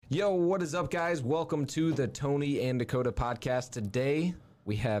Yo, what is up, guys? Welcome to the Tony and Dakota podcast. Today,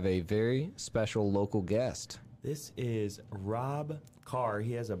 we have a very special local guest. This is Rob Karr.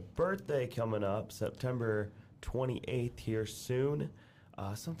 He has a birthday coming up, September 28th here soon.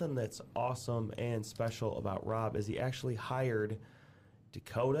 Something that's awesome and special about Rob is he actually hired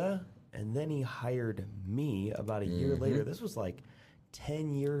Dakota, and then he hired me about a year later. This was like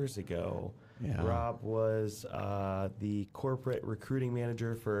 10 years ago. Yeah. Rob was the corporate recruiting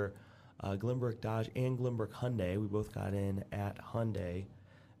manager for Glenbrook Dodge and Glenbrook Hyundai. We both got in at Hyundai.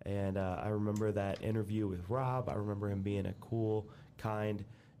 And I remember that interview with Rob. I remember him being a cool, kind,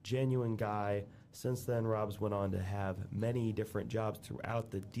 genuine guy. Since then, Rob's went on to have many different jobs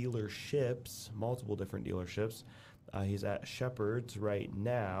throughout the dealerships, multiple different dealerships. He's at Shepherd's right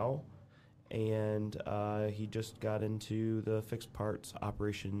now. And he just got into the fixed parts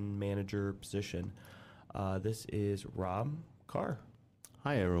operation manager position. This is Rob Karr.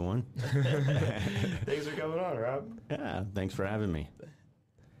 Hi, everyone. Thanks for coming on, Rob. Yeah, thanks for having me.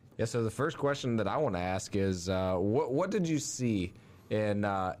 Yeah, so the first question that I want to ask is, what did you see in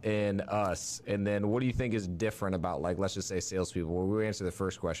us? And then what do you think is different about, like, let's just say salespeople? Well, we'll answer the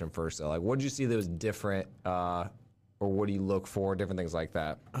first question first. So, like, what did you see that was different or what do you look for, different things like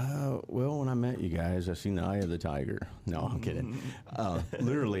that? Well, when I met you guys, I seen the eye of the tiger. No, I'm kidding.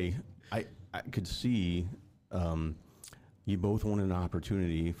 Literally, I could see you both wanted an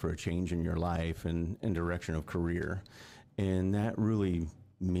opportunity for a change in your life and direction of career. And that really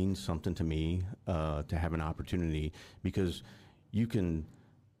means something to me, to have an opportunity, because you can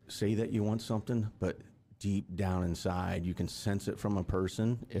say that you want something, but deep down inside, you can sense it from a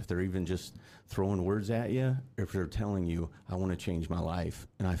person if they're even just throwing words at you, or if they're telling you, I want to change my life.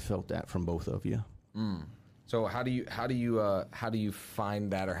 And I felt that from both of you. So how do you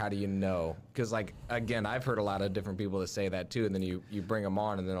find that, or how do you know? Because, like, again, I've heard a lot of different people that say that too, and then you bring them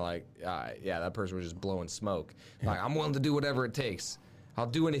on and they're like, yeah, that person was just blowing smoke. Yeah. Like, I'm willing to do whatever it takes. I'll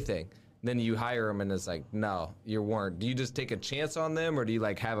do anything. Then you hire them and it's like, no, you weren't. Do you just take a chance on them, or do you,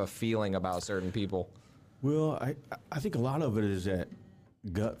 like, have a feeling about certain people? Well, I think a lot of it is that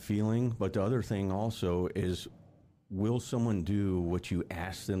gut feeling, but the other thing also is, will someone do what you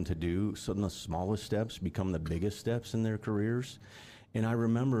ask them to do? So the smallest steps become the biggest steps in their careers. And I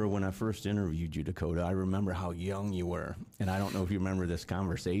remember when I first interviewed you, Dakota, I remember how young you were. And I don't know if you remember this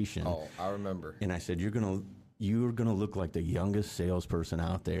conversation. Oh, I remember. And I said, you're gonna look like the youngest salesperson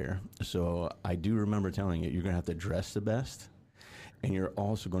out there. So I do remember telling you, you're gonna have to dress the best. And you're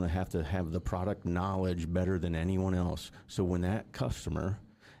also going to have the product knowledge better than anyone else. So when that customer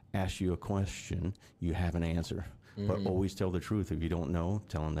asks you a question, you have an answer. But always tell the truth. If you don't know,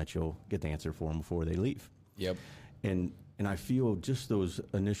 tell them that you'll get the answer for them before they leave. Yep. And I feel just those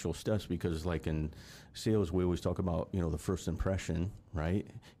initial steps, because like in sales, we always talk about, the first impression, right?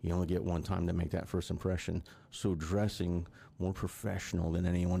 You only get one time to make that first impression. So dressing more professional than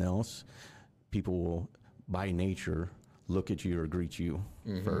anyone else, people will, by nature, look at you or greet you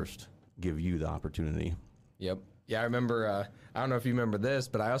first, give you the opportunity. Yep. Yeah, I remember, I don't know if you remember this,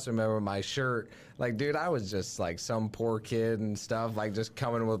 but I also remember my shirt. Like, dude, I was just like some poor kid and stuff, like just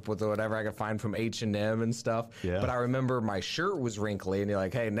coming with whatever I could find from H&M and stuff. Yeah. But I remember my shirt was wrinkly, and you're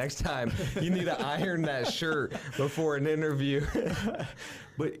like, hey, next time you need to iron that shirt before an interview.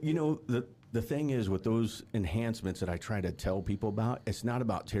 But, the thing is, with those enhancements that I try to tell people about, it's not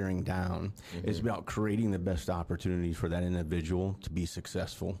about tearing down. It's about creating the best opportunities for that individual to be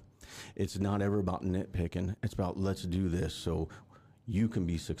successful. It's not ever about nitpicking. It's about, let's do this so you can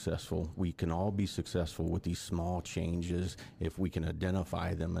be successful. We can all be successful with these small changes if we can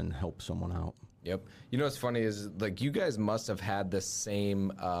identify them and help someone out. Yep. You know what's funny is, like, you guys must have had the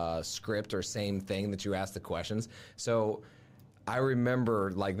same script or same thing that you asked the questions. So I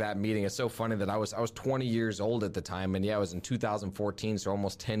remember, like, that meeting. It's so funny that I was 20 years old at the time, and yeah, it was in 2014, so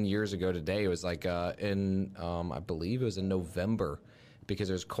almost 10 years ago today. It was like I believe it was in November, because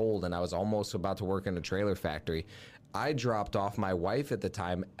it was cold, and I was almost about to work in a trailer factory. I dropped off my wife at the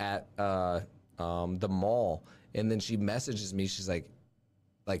time at the mall, and then she messages me. She's like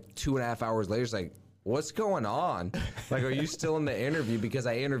 2.5 hours later, she's like, what's going on? Like, are you still in the interview? Because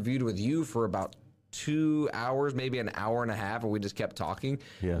I interviewed with you for about 2 hours, maybe an hour and a half, and we just kept talking.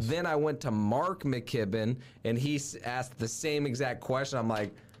 Yes. Then I went to Mark McKibben, and he asked the same exact question. I'm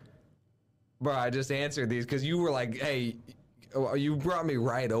like, bro, I just answered these because you were like, hey, you brought me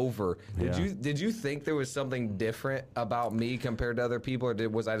right over. Did you think there was something different about me compared to other people, or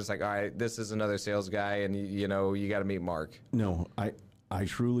was I just like, all right, this is another sales guy, and you got to meet Mark? No, I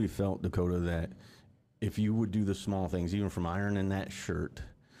truly felt, Dakota, that if you would do the small things, even from ironing that shirt,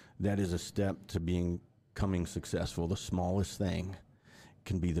 that is a step to becoming successful, the smallest thing.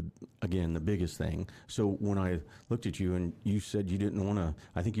 can be the biggest thing. So when I looked at you and you said you didn't want to,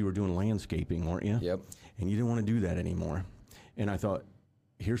 I think you were doing landscaping, weren't you? Yep. And you didn't want to do that anymore. And I thought,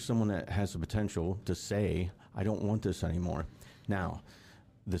 here's someone that has the potential to say, I don't want this anymore. Now,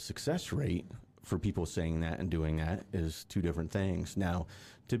 the success rate for people saying that and doing that is two different things. Now,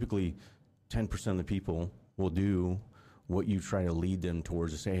 typically 10% of the people will do what you try to lead them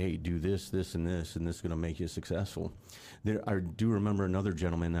towards, to say, hey, do this, this, and this is going to make you successful. I do remember another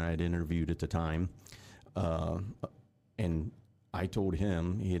gentleman that I had interviewed at the time, and I told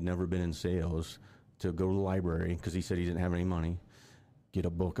him he had never been in sales to go to the library because he said he didn't have any money, get a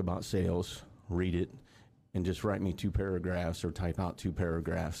book about sales, read it, and just write me 2 paragraphs or type out 2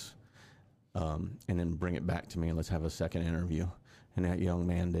 paragraphs, and then bring it back to me and let's have a second interview. And that young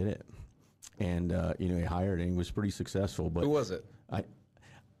man did it. And, he hired and he was pretty successful. But Who was it? I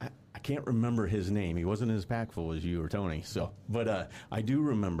can't remember his name. He wasn't as impactful as you or Tony. So, but I do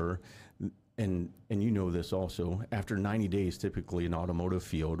remember, and you know this also, after 90 days, typically in automotive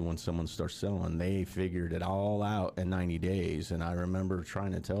field, when someone starts selling, they figured it all out in 90 days. And I remember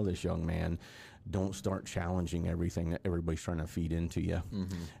trying to tell this young man, don't start challenging everything that everybody's trying to feed into you,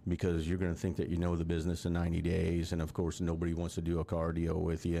 because you're going to think that you know the business in 90 days. And of course, nobody wants to do a car deal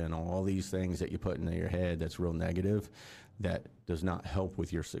with you, and all these things that you put into your head that's real negative, that does not help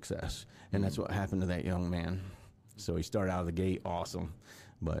with your success. And that's what happened to that young man. So he started out of the gate awesome,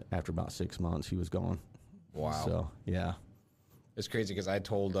 but after about 6 months, he was gone. Wow. So, yeah. It's crazy because I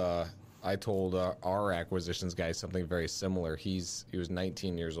told our acquisitions guy something very similar. He was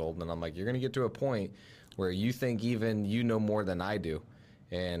 19 years old, and I'm like, you're going to get to a point where you think even you know more than I do.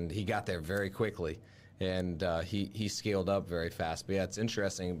 And he got there very quickly, and he scaled up very fast. But yeah, it's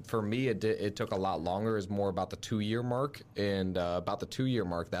interesting. For me, it took a lot longer. It was more about the 2-year mark, and about the 2-year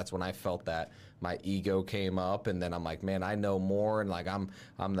mark, that's when I felt that my ego came up, and then I'm like, man, I know more, and like I'm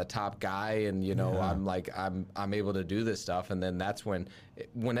the top guy, and I'm like I'm able to do this stuff. And then that's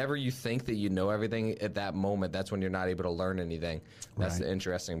whenever you think that you know everything at that moment, that's when you're not able to learn anything. That's the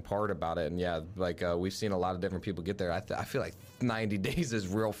interesting part about it. And yeah, like we've seen a lot of different people get there. I feel like 90 days is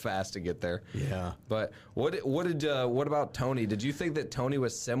real fast to get there. Yeah. But what about Tony? Did you think that Tony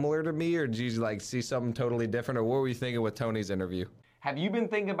was similar to me, or did you like see something totally different, or what were you thinking with Tony's interview? Have you been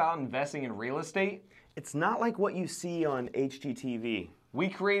thinking about investing in real estate? It's not like what you see on HGTV. We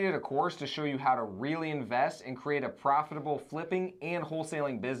created a course to show you how to really invest and create a profitable flipping and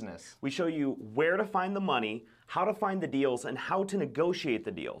wholesaling business. We show you where to find the money, how to find the deals, and how to negotiate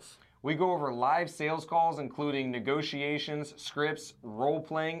the deals. We go over live sales calls, including negotiations, scripts,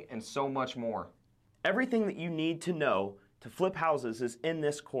 role-playing, and so much more. Everything that you need to know to flip houses is in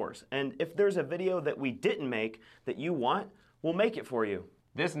this course. And if there's a video that we didn't make that you want, we'll make it for you.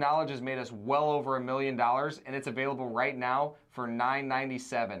 This knowledge has made us well over $1 million, and it's available right now for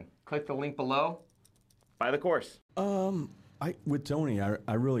 $9.97. Click the link below. Buy the course. With Tony,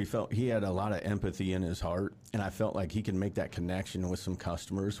 I really felt he had a lot of empathy in his heart, and I felt like he could make that connection with some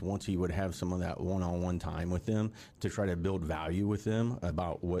customers once he would have some of that one-on-one time with them to try to build value with them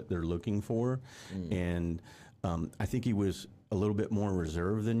about what they're looking for. And I think he was a little bit more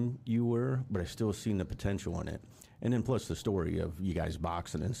reserved than you were, but I still seen the potential in it. And then plus the story of you guys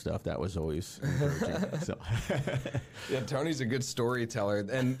boxing and stuff, that was always encouraging. So. Yeah, Tony's a good storyteller.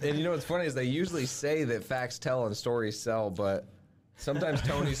 And you know what's funny is they usually say that facts tell and stories sell, but sometimes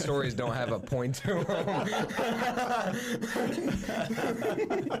Tony's stories don't have a point to them.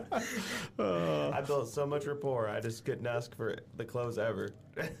 I built so much rapport, I just couldn't ask for the close ever.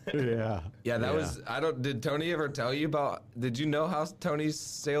 Yeah. Yeah, that was, did Tony ever tell you did you know how Tony's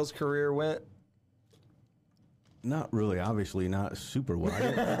sales career went? Not really, obviously not super well.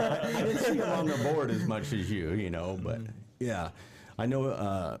 I didn't see him on the board as much as you, but yeah. I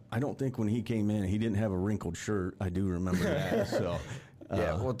know, I don't think when he came in, he didn't have a wrinkled shirt. I do remember that, so.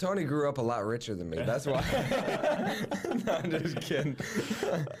 Yeah, well, Tony grew up a lot richer than me. That's why. No, I'm just kidding.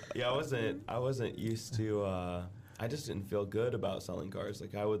 Yeah, I wasn't used to, I just didn't feel good about selling cars.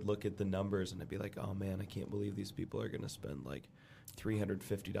 Like, I would look at the numbers and I'd be like, oh man, I can't believe these people are going to spend like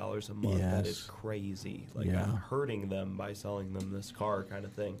 $350 a month. Yes. That is crazy. Like, I'm hurting them by selling them this car kind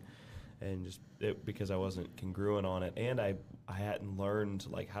of thing. And just because I wasn't congruent on it, and I hadn't learned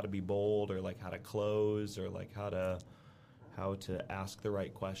like how to be bold, or like how to close, or like how to ask the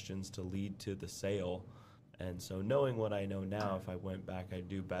right questions to lead to the sale. And so knowing what I know now, if I went back, I'd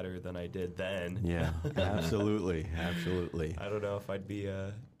do better than I did then. Yeah, absolutely, absolutely. I don't know if I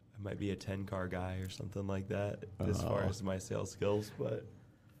might be a 10-car guy or something like that as far as my sales skills, but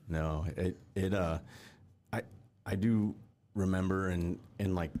no, I do remember and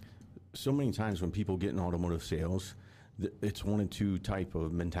like so many times when people get in automotive sales, it's one of two type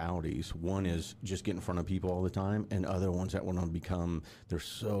of mentalities. One is just get in front of people all the time, and other ones that want to become, they're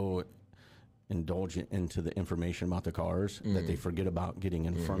so indulgent into the information about the cars that they forget about getting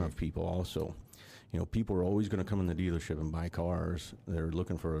in front of people also. You know, people are always going to come in the dealership and buy cars. They're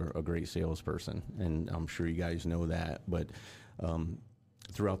looking for a great salesperson, and I'm sure you guys know that. But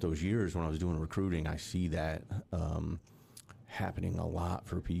throughout those years when I was doing recruiting, I see that happening a lot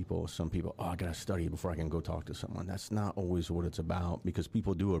for people. Some people, I got to study before I can go talk to someone. That's not always what it's about, because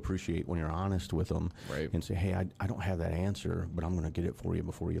people do appreciate when you're honest with them and say, hey, I don't have that answer, but I'm going to get it for you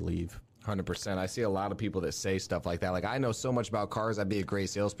before you leave. 100%. I see a lot of people that say stuff like that. Like, I know so much about cars, I'd be a great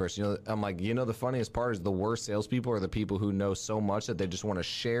salesperson. You know, I'm like, you know, the funniest part is the worst salespeople are the people who know so much that they just want to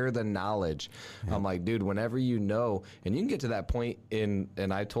share the knowledge. Yeah. I'm like, dude, whenever you know, and you can get to that point and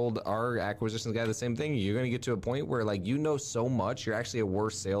I told our acquisitions guy the same thing, you're going to get to a point where, like, you know so much, you're actually a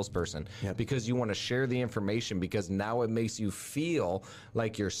worse salesperson because you want to share the information, because now it makes you feel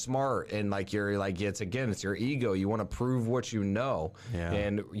like you're smart and like you're like, it's your ego. You want to prove what you know,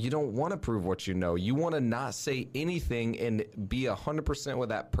 and you don't want to prove what you know. You want to not say anything and be 100% with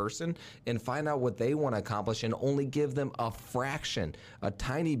that person and find out what they want to accomplish and only give them a fraction, a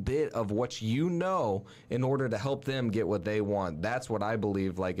tiny bit of what you know in order to help them get what they want. That's what I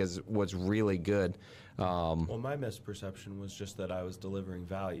believe like is what's really good. Well, my misperception was just that I was delivering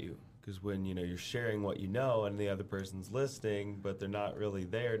value. Because when, you know, you're sharing what you know and the other person's listening, but they're not really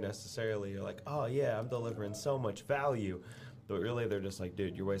there necessarily, you're like, oh yeah, I'm delivering so much value. But really, they're just like,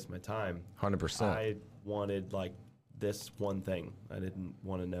 dude, you're wasting my time. 100%. I wanted, like, this one thing. I didn't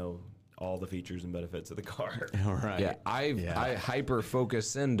want to know all the features and benefits of the car. Right. Yeah, I hyper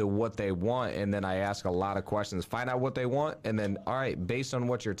focus into what they want, and then I ask a lot of questions, find out what they want, and then, all right, based on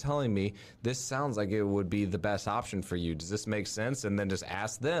what you're telling me, this sounds like it would be the best option for you. Does this make sense? And then just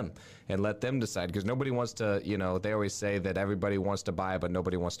ask them and let them decide, because nobody wants to, you know, they always say that everybody wants to buy, but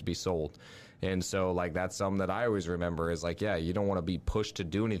nobody wants to be sold. And so, like, that's something that I always remember is, like, yeah, you don't want to be pushed to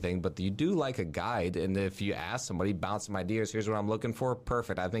do anything, but you do like a guide. And if you ask somebody, bounce some ideas, here's what I'm looking for,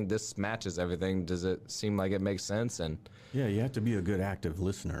 perfect. I think this matches everything. Does it seem like it makes sense? And yeah, you have to be a good active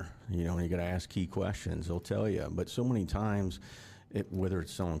listener. You know, you got to ask key questions. They'll tell you. But so many times, whether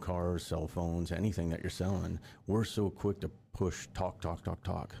it's selling cars, cell phones, anything that you're selling, we're so quick to push talk.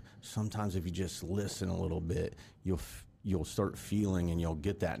 Sometimes if you just listen a little bit, you'll start feeling and you'll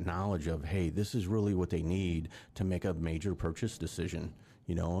get that knowledge of, hey, this is really what they need to make a major purchase decision,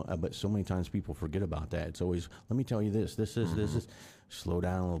 you know. But so many times people forget about that. It's always, let me tell you this is. Slow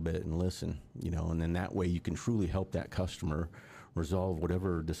down a little bit and listen, you know, and then that way you can truly help that customer resolve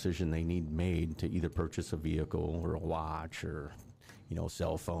whatever decision they need made to either purchase a vehicle or a watch or, you know,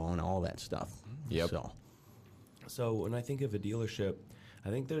 cell phone, all that stuff. Yep. So when I think of a dealership, I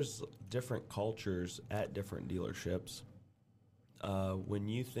think there's different cultures at different dealerships. When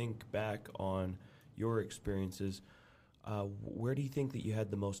you think back on your experiences, where do you think that you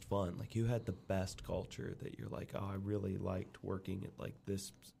had the most fun? Like, you had the best culture that you're like, oh, I really liked working at like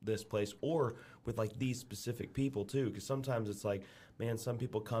this place, or with like these specific people too? Because sometimes it's like, man, some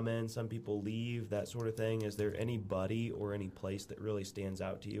people come in, some people leave, that sort of thing. Is there anybody or any place that really stands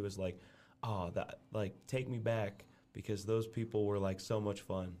out to you as like, oh, that, like, take me back, because those people were like so much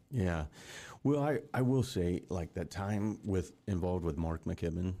fun? Yeah. Well, I will say, like, that time involved with Mark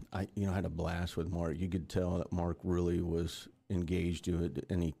McKibben, I had a blast with Mark. You could tell that Mark really was engaged to it,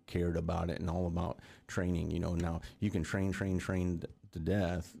 and he cared about it and all about training. You know, now you can train to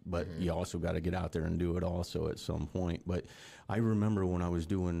death, but you also got to get out there and do it also at some point. But I remember when I was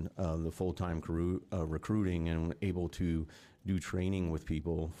doing the full-time recruiting and able to do training with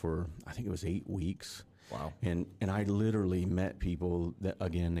people for, I think it was 8 weeks. Wow. And I literally met people that,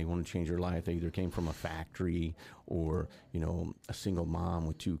 again, they want to change their life. They either came from a factory or, you know, a single mom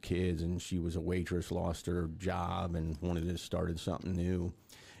with 2 kids, and she was a waitress, lost her job, and wanted to start something new.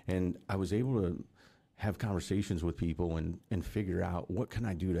 And I was able to have conversations with people and figure out, what can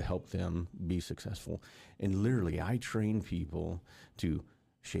I do to help them be successful? And literally, I trained people to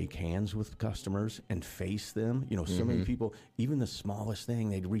shake hands with customers and face them. You know, so many people, even the smallest thing,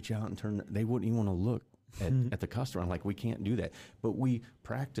 they'd reach out and they wouldn't even want to look at the customer. I'm like, we can't do that. But we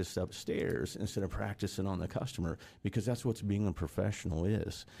practiced upstairs instead of practicing on the customer, because that's what being a professional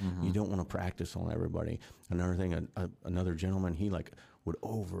is. You don't want to practice on everybody. Another thing, another gentleman, he like would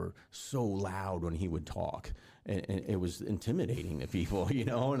so loud when he would talk. And it was intimidating to people, you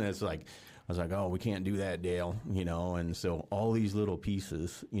know, and it's like, I was like, oh, we can't do that, Dale, you know. And so all these little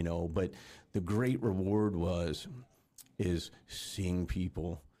pieces, you know, but the great reward is seeing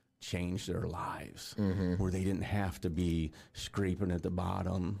people change their lives, where they didn't have to be scraping at the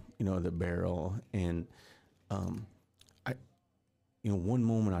bottom, you know, of the barrel. And one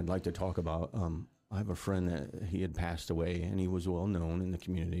moment I'd like to talk about. I have a friend that he had passed away, and he was well known in the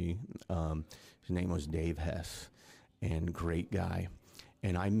community. His name was Dave Hess, and great guy.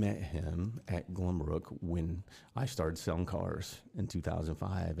 And I met him at Glenbrook when I started selling cars in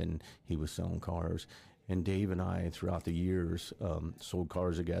 2005, and he was selling cars. And Dave and I, throughout the years, sold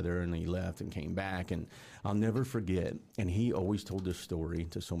cars together, and he left and came back. And I'll never forget, and he always told this story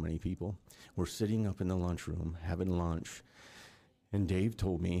to so many people. We're sitting up in the lunchroom having lunch, and Dave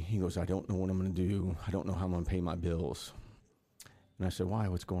told me, he goes, I don't know what I'm going to do. I don't know how I'm going to pay my bills. And I said, why?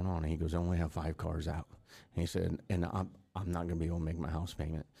 What's going on? And he goes, I only have 5 cars out. And he said, and I'm not going to be able to make my house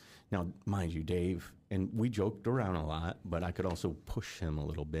payment. Now, mind you, Dave, and we joked around a lot, but I could also push him a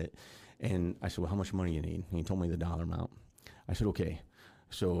little bit. And I said, well, how much money you need? And he told me the dollar amount. I said, okay,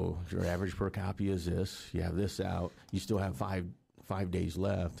 so your average per copy is this. You have this out. You still have five days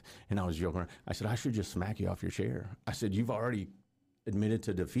left. And I was joking around. I said, I should just smack you off your chair. I said, you've already admitted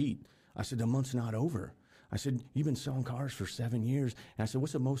to defeat. I said, the month's not over. I said, you've been selling cars for 7 years. And I said,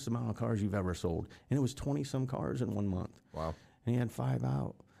 what's the most amount of cars you've ever sold? And it was 20-some cars in 1 month. Wow. And he had 5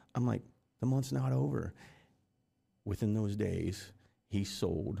 out. I'm like, the month's not over. Within those days, he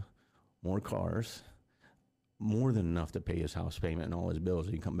sold more cars, more than enough to pay his house payment and all his bills.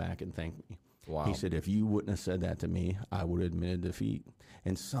 He'd come back and thank me. Wow. He said, if you wouldn't have said that to me, I would have admitted defeat.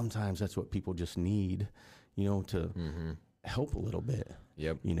 And sometimes that's what people just need, to help a little bit.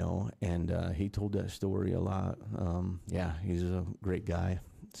 Yep. And he told that story a lot. He's a great guy.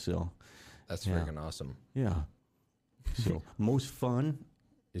 So that's freaking awesome. Yeah. So most fun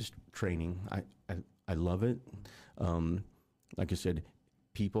is training. I love it. Like I said,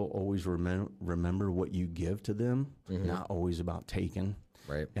 people always remember what you give to them, not always about taking.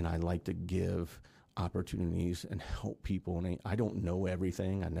 Right. And I like to give opportunities and help people. And I don't know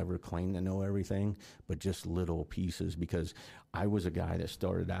everything. I never claim to know everything, but just little pieces, because I was a guy that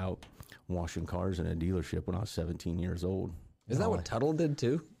started out washing cars in a dealership when I was 17 years old. Is that what Tuttle did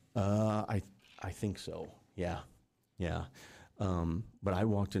too? I think so. Yeah. Yeah. But I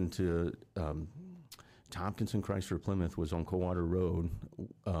walked into Tompkinson Chrysler Plymouth was on Coldwater Road,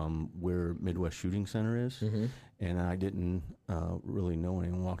 where Midwest Shooting Center is. And I didn't really know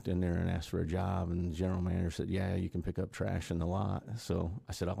anyone. Walked in there and asked for a job, and the general manager said, yeah, you can pick up trash in the lot. So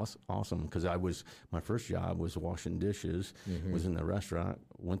I said, awesome, because my first job was washing dishes, was in the restaurant,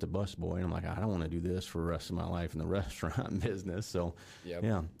 went to busboy, and I'm like, I don't want to do this for the rest of my life in the restaurant business. So,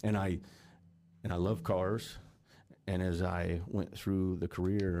 yeah, and I love cars. And as I went through the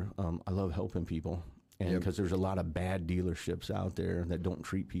career, I love helping people. And because there's a lot of bad dealerships out there that don't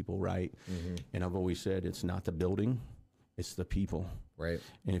treat people right. And I've always said, it's not the building, it's the people. Right.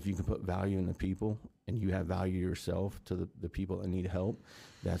 And if you can put value in the people and you have value yourself to the people that need help,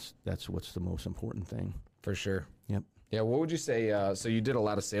 that's what's the most important thing. For sure. Yep. Yeah. What would you say? So you did a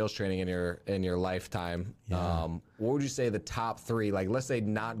lot of sales training in your lifetime. Yeah. What would you say the top 3, like, let's say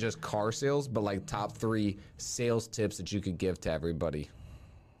not just car sales, but like top 3 sales tips that you could give to everybody?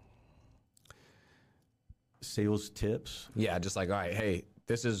 Sales tips? Yeah, just like, all right, hey,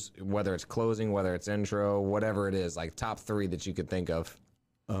 this is, whether it's closing, whether it's intro, whatever it is, like top 3 that you could think of.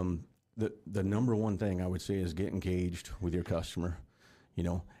 The number one thing I would say is get engaged with your customer.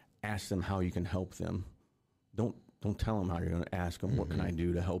 Ask them how you can help them. Don't tell them how you're going to ask them, what can I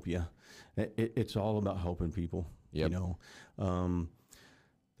do to help you? It's all about helping people. Yep.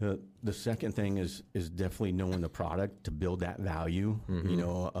 The second thing is definitely knowing the product to build that value.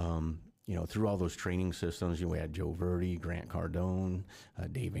 Through all those training systems, we had Joe Verdi, Grant Cardone,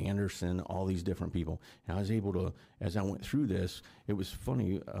 Dave Anderson, all these different people. And I was able to, as I went through this, it was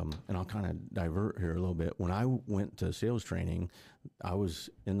funny, and I'll kind of divert here a little bit. When I went to sales training, I was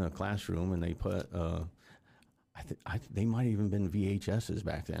in the classroom, and they put, they might have even been VHSs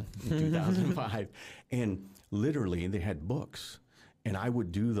back then, in 2005. And literally, they had books, and I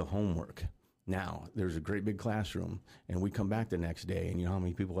would do the homework. Now, there's a great big classroom, and we come back the next day, and you know how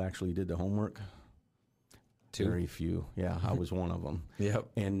many people actually did the homework? 2. Very few. Yeah, I was one of them. Yep.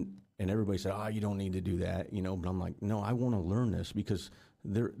 And everybody said, you don't need to do that, but I'm like, no, I want to learn this, because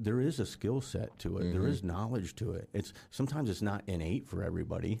there is a skill set to it. There is knowledge to it. Sometimes it's not innate for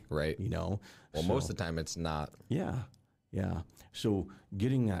everybody. Right. Well, most of the time it's not. Yeah. Yeah. So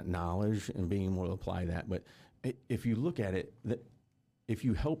getting that knowledge and being able to apply that. But if you look at it, if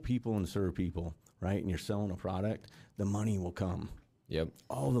you help people and serve people, right, and you're selling a product, the money will come. Yep.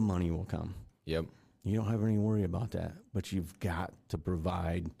 All the money will come. Yep. You don't have any worry about that, but you've got to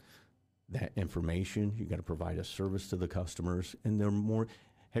provide that information. You got to provide a service to the customers, and they're more.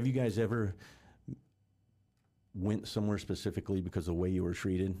 Have you guys ever went somewhere specifically because of the way you were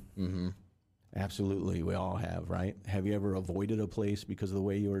treated? Absolutely, we all have, right? Have you ever avoided a place because of the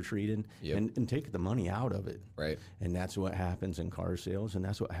way you were treated? Yep. And take the money out of it. Right. And that's what happens in car sales, and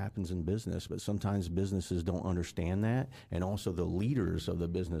that's what happens in business. But sometimes businesses don't understand that, and also the leaders of the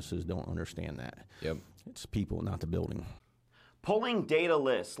businesses don't understand that. Yep. It's people, not the building. Pulling data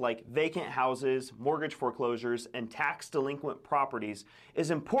lists like vacant houses, mortgage foreclosures, and tax delinquent properties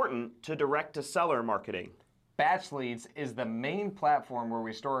is important to direct-to-seller marketing. Batch Leads is the main platform where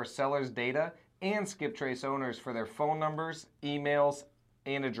we store our sellers' data and skip trace owners for their phone numbers, emails,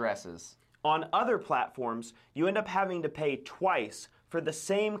 and addresses. On other platforms, you end up having to pay twice for the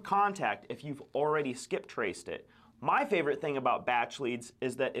same contact if you've already skip traced it. My favorite thing about Batch Leads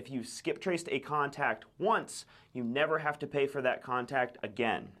is that if you skip traced a contact once, you never have to pay for that contact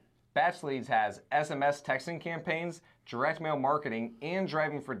again. Batch Leads has SMS texting campaigns, direct mail marketing, and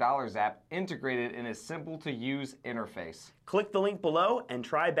Driving for Dollars app integrated in a simple-to-use interface. Click the link below and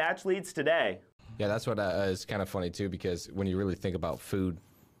try Batch Leads today. Yeah, that's what is kind of funny too, because when you really think about food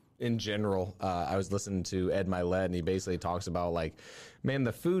in general, I was listening to Ed Milet, and he basically talks about like, man,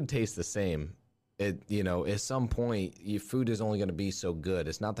 the food tastes the same. At some point, your food is only going to be so good.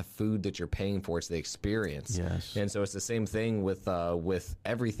 It's not the food that you're paying for; it's the experience. Yes. And so it's the same thing with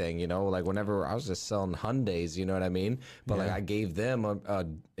everything. Like whenever I was just selling Hyundais, you know what I mean? But like I gave them a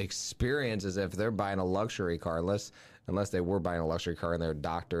experience as if they're buying a luxury car, unless they were buying a luxury car and they're a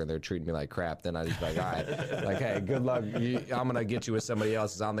doctor and they're treating me like crap. Then I just be like, all right, like, hey, good luck. I'm gonna get you with somebody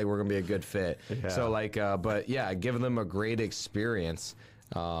else. I don't think we're gonna be a good fit. Yeah. So like, but yeah, giving them a great experience.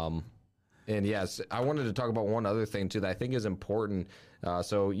 And yes, I wanted to talk about one other thing too that I think is important.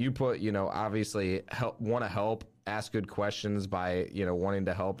 So you put, obviously want to help, ask good questions by, wanting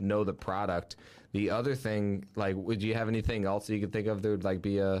to help, know the product. The other thing, like, would you have anything else that you could think of that would like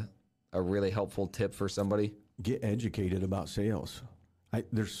be a really helpful tip for somebody? Get educated about sales.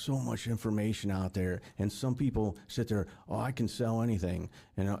 There's so much information out there, and some people sit there, I can sell anything,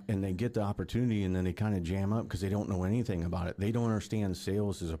 and they get the opportunity, and then they kind of jam up because they don't know anything about it. They don't understand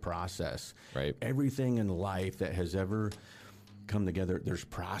sales as a process. Right. Everything in life that has ever come together, there's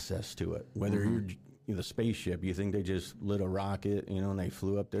process to it. Whether you're the spaceship, you think they just lit a rocket, and they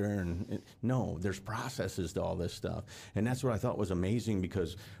flew up there, no, there's processes to all this stuff. And that's what I thought was amazing,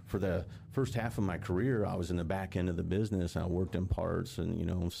 because for the first half of my career, I was in the back end of the business. I worked in parts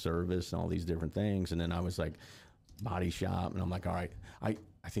and, service and all these different things. And then I was like body shop, and I'm like, all right,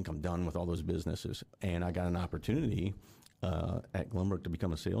 I think I'm done with all those businesses. And I got an opportunity at Glenbrook to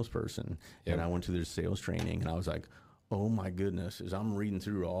become a salesperson. Yep. And I went to their sales training, and I was like, oh my goodness, as I'm reading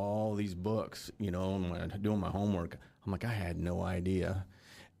through all these books, and when I'm doing my homework, I'm like, I had no idea.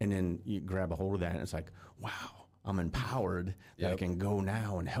 And then you grab a hold of that, and it's like, wow, I'm empowered that I can go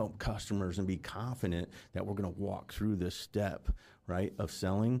now and help customers and be confident that we're going to walk through this step, right, of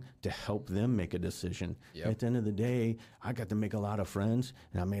selling to help them make a decision. Yep. At the end of the day, I got to make a lot of friends,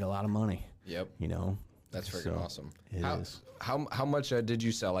 and I made a lot of money. Yep. That's freaking awesome. It is. How much did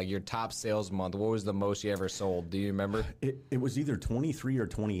you sell? Like your top sales month, what was the most you ever sold? Do you remember? It was either 23 or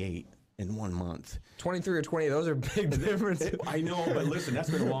 28 in 1 month. 23 or 28, those are big differences. I know, but listen, that's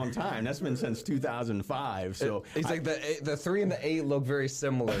been a long time. That's been since 2005. So it's like the 3 and the 8 look very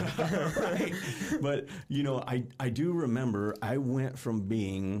similar. Right. But, I do remember I went from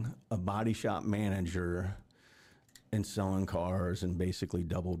being a body shop manager and selling cars and basically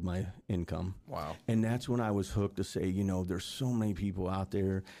doubled my income. Wow. And that's when I was hooked to say, there's so many people out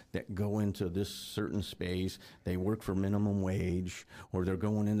there that go into this certain space, they work for minimum wage, or they're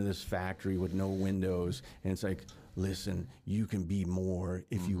going into this factory with no windows. And it's like, listen, you can be more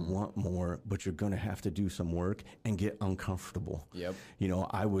if you want more, but you're going to have to do some work and get uncomfortable. Yep.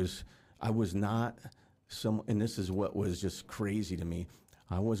 I was not and this is what was just crazy to me.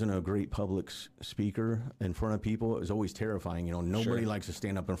 I wasn't a great public speaker in front of people. It was always terrifying. Nobody likes to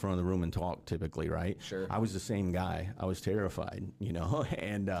stand up in front of the room and talk typically, right? Sure. I was the same guy. I was terrified,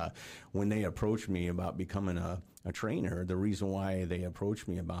 and when they approached me about becoming a trainer, the reason why they approached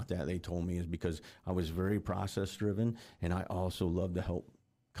me about that, they told me, is because I was very process driven, and I also love to help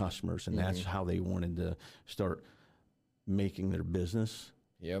customers, and that's how they wanted to start making their business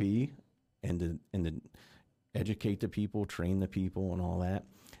be, and to educate the people, train the people, and all that.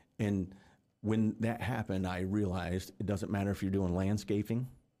 And when that happened, I realized it doesn't matter if you're doing landscaping,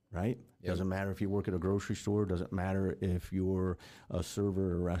 right? It doesn't matter if you work at a grocery store. It doesn't matter if you're a server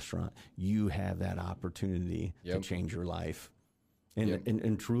at a restaurant. You have that opportunity to change your life.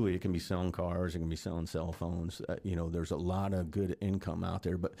 And truly, it can be selling cars. It can be selling cell phones. There's a lot of good income out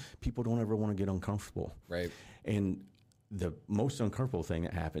there, but people don't ever want to get uncomfortable. Right. And the most uncomfortable thing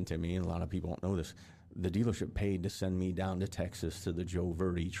that happened to me, and a lot of people don't know this, the dealership paid to send me down to Texas to the Joe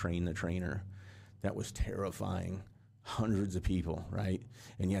Verdi Train the Trainer. that was terrifying. Hundreds of people, right?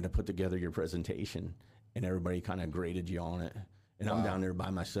 And you had to put together your presentation, and everybody kind of graded you on it. And I'm down there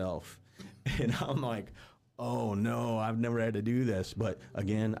by myself, and I'm like, oh no, I've never had to do this. But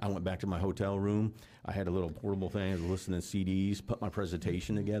again, I went back to my hotel room. I had a little portable thing. I was listening to CDs, put my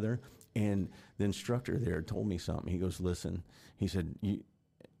presentation together, and the instructor there told me something. He goes, listen, he said,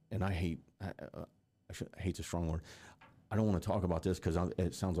 and hate's a strong word. I don't want to talk about this because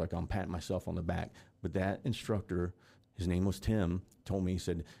it sounds like I'm patting myself on the back. But that instructor, his name was Tim, told me, he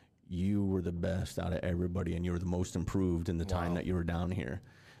said, you were the best out of everybody, and you were the most improved in the time that you were down here,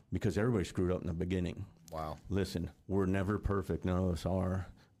 because everybody screwed up in the beginning. Wow. Listen, we're never perfect. None of us are.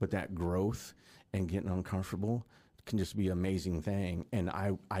 But that growth and getting uncomfortable can just be an amazing thing. And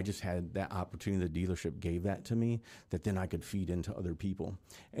I just had that opportunity. The dealership gave that to me, that then I could feed into other people.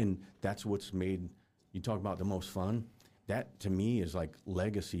 And that's what's made, you talk about the most fun. That to me is like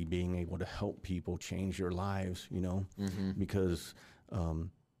legacy, being able to help people change their lives, you know, because a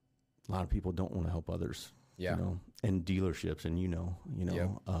lot of people don't want to help others, you know, and dealerships, and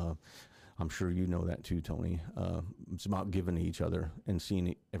I'm sure you know that too, Tony. It's about giving to each other and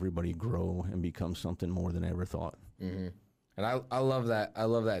seeing everybody grow and become something more than I ever thought. Mm-hmm. And I love that. I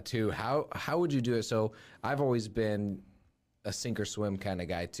love that too. How would you do it? So I've always been a sink or swim kind of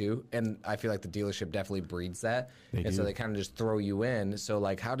guy too, and I feel like the dealership definitely breeds that. So they kind of just throw you in. So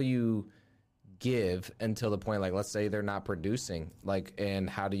like, how do you give until the point, like, let's say they're not producing, like, and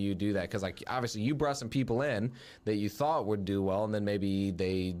how do you do that? Because like, obviously you brought some people in that you thought would do well, and then maybe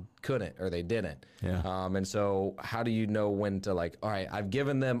they couldn't or they didn't. And so how do you know when to, like, all right, I've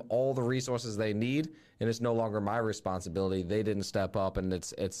given them all the resources they need, and it's no longer my responsibility. They didn't step up, and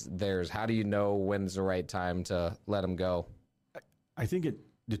it's theirs. How do you know when's the right time to let them go? I think it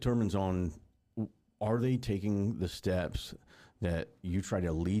determines on, are they taking the steps that you try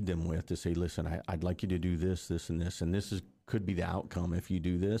to lead them with, to say, listen, I'd like you to do this, this, and this, and this could be the outcome if you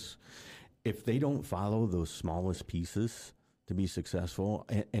do this. If they don't follow those smallest pieces to be successful,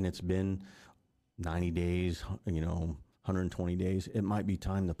 and it's been 90 days, 120 days, it might be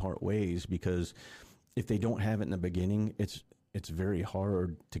time to part ways, because if they don't have it in the beginning, it's very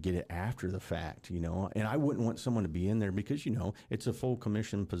hard to get it after the fact, and I wouldn't want someone to be in there because, it's a full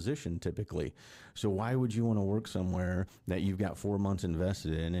commission position typically. So why would you want to work somewhere that you've got 4 months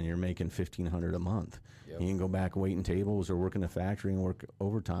invested in and you're making $1,500 a month? You can go back waiting tables or work in the factory and work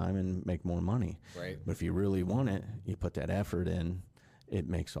overtime and make more money. Right. But if you really want it, you put that effort in, it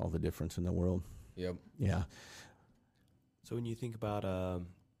makes all the difference in the world. Yep. Yeah. So when you think about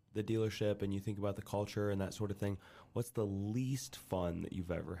the dealership and you think about the culture and that sort of thing, what's the least fun that you've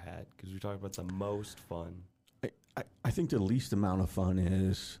ever had? Because we talked about the most fun. I think the least amount of fun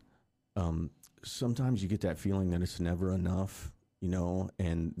is sometimes you get that feeling that it's never enough,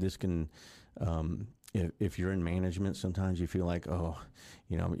 and this can, if you're in management, sometimes you feel like,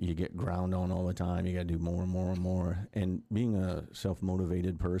 you get ground on all the time. You got to do more and more and more. And being a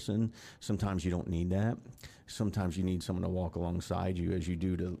self-motivated person, sometimes you don't need that. Sometimes you need someone to walk alongside you as you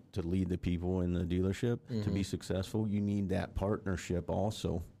do to lead the people in the dealership to be successful. You need that partnership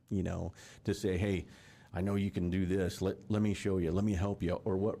also, to say, hey, I know you can do this. Let me show you. Let me help you.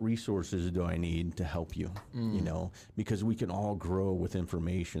 Or what resources do I need to help you? Because we can all grow with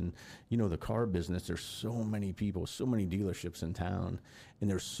information. The car business, there's so many people, so many dealerships in town, and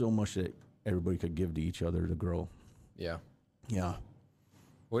there's so much that everybody could give to each other to grow. Yeah. Yeah.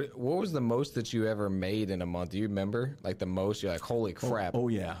 What was the most that you ever made in a month? Do you remember? Like the most? You're like, holy crap. Oh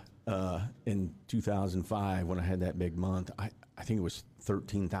yeah. In 2005, when I had that big month, I think it was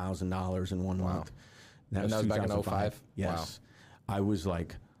 $13,000 in 1 month. That was back in 05? Yes. Wow. I was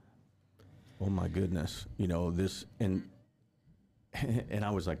like, oh my goodness, this, and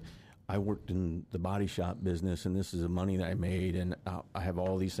I was like, I worked in the body shop business, and this is the money that I made, and I have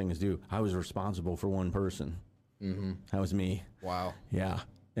all these things to do. I was responsible for one person. That was me. Wow. Yeah.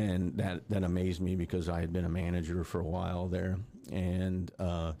 And that amazed me, because I had been a manager for a while there, and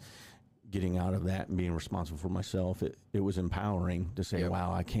getting out of that and being responsible for myself, it was empowering to say,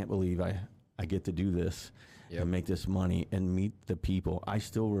 wow, I can't believe I get to do this and make this money and meet the people. I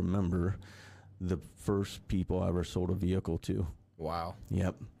still remember the first people I ever sold a vehicle to. Wow.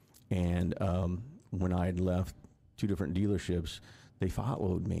 Yep. And when I had left 2 different dealerships, they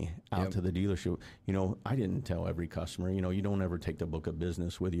followed me out to the dealership. I didn't tell every customer, you don't ever take the book of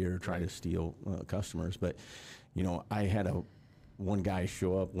business with you or try to steal customers. But, I had one guy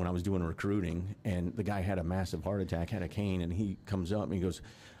show up when I was doing recruiting, and the guy had a massive heart attack, had a cane, and he comes up and he goes,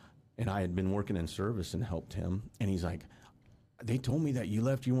 and I had been working in service and helped him. And he's like, they told me that you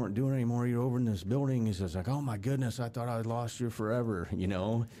left, you weren't doing it anymore, you're over in this building. He says, like, oh my goodness, I thought I lost you forever,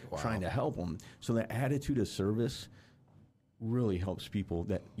 trying to help them. So that attitude of service really helps people,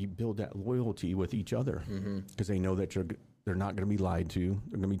 that you build that loyalty with each other, because they know that they're not going to be lied to,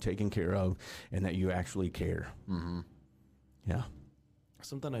 they're going to be taken care of, and that you actually care. Yeah.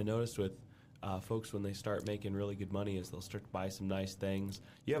 Something I noticed with folks when they start making really good money is they'll start to buy some nice things.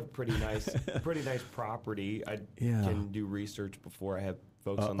 You have pretty nice property. I can do research before I have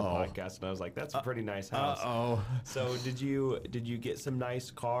folks on the podcast, and I was like, that's a pretty nice house. So did you get some nice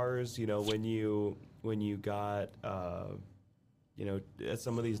cars? When you got at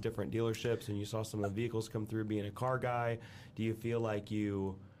some of these different dealerships, and you saw some of the vehicles come through, being a car guy, do you feel like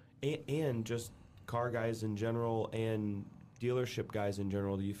you and just car guys in general and dealership guys in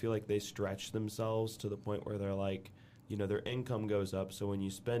general, do you feel like they stretch themselves to the point where they're like, their income goes up, so when you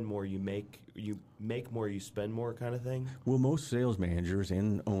spend more, you make more, you spend more, kind of thing? Well, most sales managers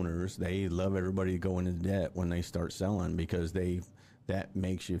and owners, they love everybody to go into debt when they start selling, because that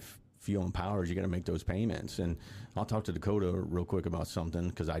makes you feel empowered. You got to make those payments. And I'll talk to Dakota real quick about something,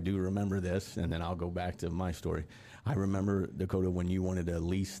 because I do remember this, and then I'll go back to my story. I remember, Dakota, when you wanted to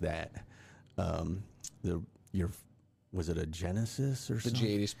lease that, was it a Genesis or something?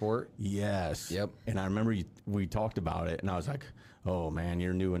 The G80 Sport? Yes. Yep. And I remember we talked about it, and I was like, oh, man,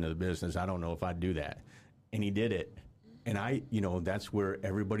 you're new into the business. I don't know if I'd do that. And he did it. And that's where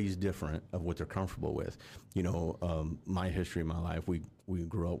everybody's different of what they're comfortable with. My history of my life, we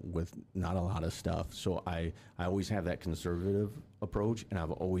grew up with not a lot of stuff. So I always have that conservative approach, and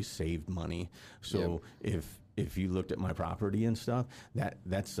I've always saved money. So if you looked at my property and stuff,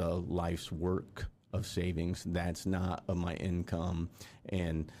 that's a life's work of savings. That's not of my income.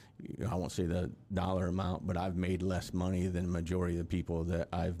 And I won't say the dollar amount, but I've made less money than the majority of the people that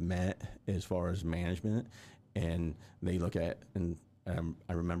I've met as far as management. And they look at, and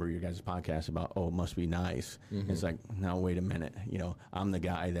I remember your guys' podcast about, it must be nice. It's like, now wait a minute. I'm the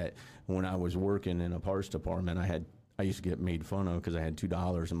guy that when I was working in a parts department, I used to get made fun of because I had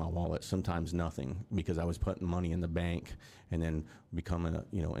 $2 in my wallet, sometimes nothing, because I was putting money in the bank and then becoming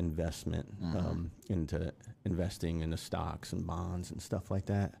investment into investing in the stocks and bonds and stuff like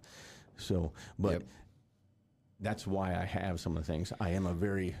that. So, but that's why I have some of the things. I am a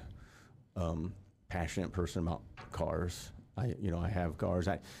very passionate person about cars. I have cars.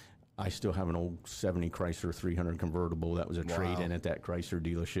 I still have an old 70 Chrysler 300 convertible that was a trade-in at that Chrysler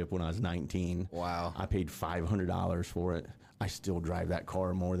dealership when I was 19. Wow. I paid $500 for it. I still drive that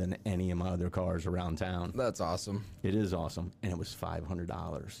car more than any of my other cars around town. That's awesome. It is awesome. And it was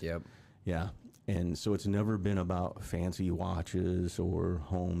 $500. Yep. Yeah. And so it's never been about fancy watches or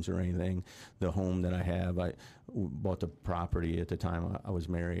homes or anything. The home that I have, I bought the property at the time I was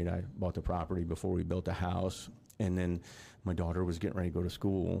married. I bought the property before we built a house. And then my daughter was getting ready to go to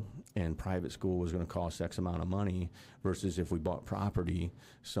school, and private school was going to cost X amount of money, versus if we bought property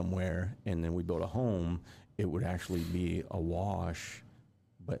somewhere and then we built a home, it would actually be a wash,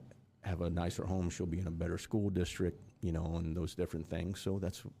 but have a nicer home. She'll be in a better school district, and those different things. So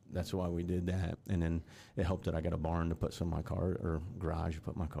that's why we did that. And then it helped that I got a barn to put some of my garage to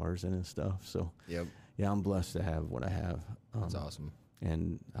put my cars in and stuff. So yeah, I'm blessed to have what I have. That's awesome.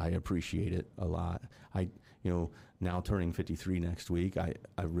 And I appreciate it a lot. Now turning 53 next week, I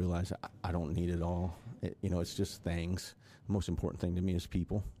realize I don't need it all. It's just things. The most important thing to me is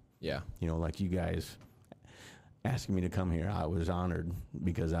people. Yeah. Like you guys asking me to come here, I was honored,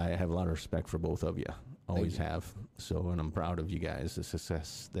 because I have a lot of respect for both of you. Always have. So, and I'm proud of you guys, the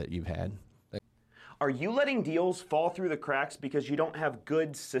success that you've had. Are you letting deals fall through the cracks because you don't have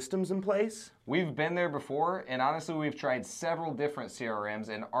good systems in place? We've been there before, and honestly, we've tried several different CRMs,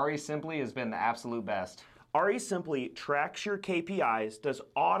 and RE Simply has been the absolute best. RE Simply tracks your KPIs, does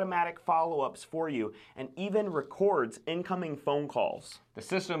automatic follow-ups for you, and even records incoming phone calls. The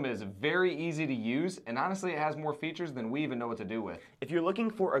system is very easy to use, and honestly, it has more features than we even know what to do with. If you're looking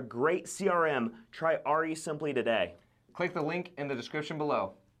for a great CRM, try RE Simply today. Click the link in the description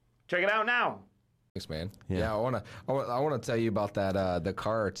below. Check it out now. Thanks, man. Yeah, I wanna tell you about that the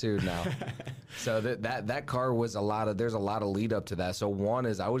Karr too now. So that car was there's a lot of lead up to that. So one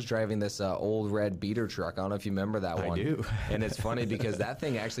is I was driving this old red beater truck. I don't know if you remember that one. I do. And it's funny because that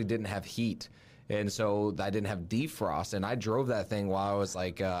thing actually didn't have heat. And so I didn't have defrost, and I drove that thing while I was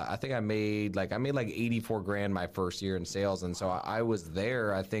like, I think I made like 84 grand my first year in sales, and so I was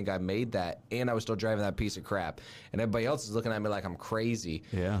there. I think I made that, and I was still driving that piece of crap, and everybody else is looking at me like I'm crazy.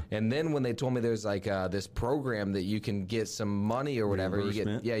 Yeah. And then when they told me there's like this program that you can get some money or whatever, you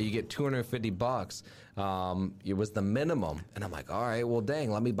get $250. It was the minimum. And I'm like, all right, well,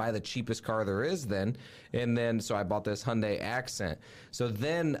 dang, let me buy the cheapest car there is then. And then, so I bought this Hyundai Accent. So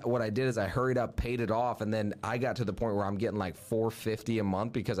then what I did is I hurried up, paid it off, and then I got to the point where I'm getting like $450 a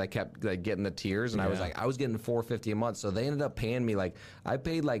month because I kept like getting the tiers, and I was getting $450 a month. So they ended up paying me like, I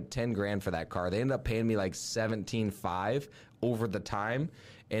paid like 10 grand for that car. They ended up paying me like 17.5 over the time.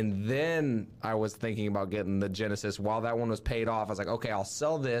 And then I was thinking about getting the Genesis. While that one was paid off, I was like, okay, I'll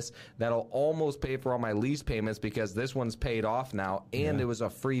sell this. That'll almost pay for all my lease payments because this one's paid off now, and it was a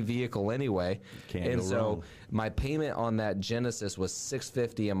free vehicle anyway. Can't go wrong. My payment on that Genesis was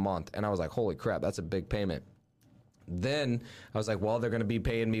 $650 a month, and I was like, holy crap, that's a big payment. Then I was like, well, they're going to be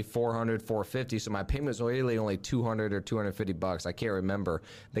paying me $400, $450, so my payment was really only $200 or $250. I can't remember.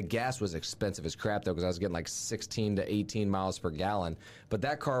 The gas was expensive as crap though, because I was getting like 16 to 18 miles per gallon. But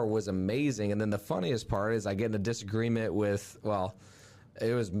that car was amazing. And then the funniest part is I get in a disagreement with, well,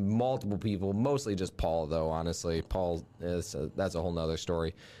 it was multiple people, mostly just Paul though. Honestly, Paul is that's a whole nother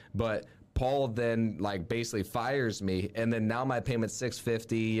story. But Paul then like basically fires me, and then now my payment's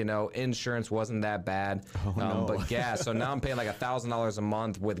 $650. You know, insurance wasn't that bad, but gas. So now I'm paying like $1,000 a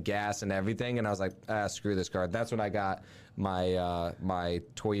month with gas and everything. And I was like, screw this car. That's when I got my my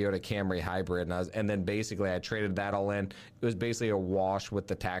Toyota Camry hybrid, and then basically I traded that all in. It was basically a wash with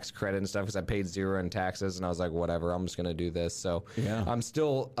the tax credit and stuff because I paid zero in taxes, and I was like, whatever, I'm just gonna do this. So I'm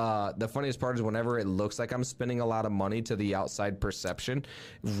still. The funniest part is whenever it looks like I'm spending a lot of money to the outside perception,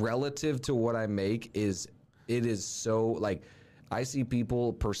 relative to what I make, it is so like. I see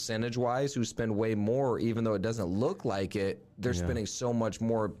people percentage-wise who spend way more, even though it doesn't look like it. They're spending so much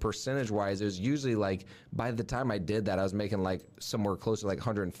more percentage-wise. It was usually like, by the time I did that, I was making like somewhere close to like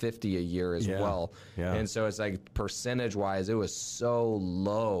 $150 a year as well. Yeah. And so it's like percentage-wise, it was so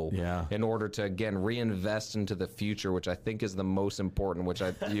low in order to, again, reinvest into the future, which I think is the most important, which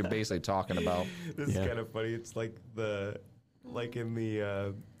you're basically talking about. This is kind of funny. It's like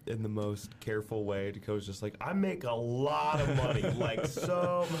in the most careful way, Dakota's just like, I make a lot of money, like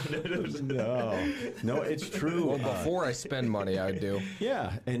so much. No, it's true. Well, before I spend money, I do.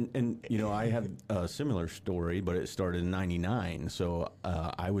 Yeah, and you know, I have a similar story, but it started in '99. So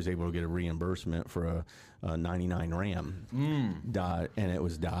I was able to get a reimbursement for a '99 Ram, and it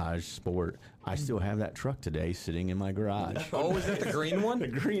was Dodge Sport. I still have that truck today sitting in my garage. Oh, is that the green one? The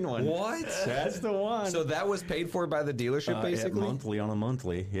green one. What? That's the one. So that was paid for by the dealership, basically? Monthly, on a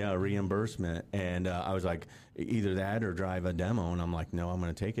monthly, reimbursement. And I was like, either that or drive a demo. And I'm like, no, I'm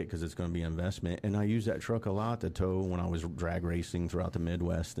going to take it because it's going to be an investment. And I use that truck a lot to tow when I was drag racing throughout the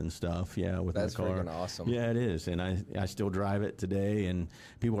Midwest and stuff. Yeah, with That's my car. That's freaking awesome. Yeah, it is. And I still drive it today. And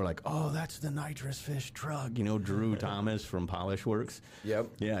people are like, oh, that's the nitrous fish truck. You know, Drew Thomas from Polish Works. Yep.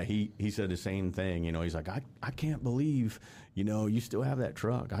 Yeah, he said the same thing. You know, he's like, I can't believe, you know, you still have that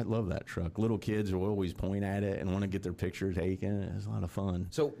truck. I love that truck. Little kids will always point at it and want to get their picture taken. It's a lot of fun.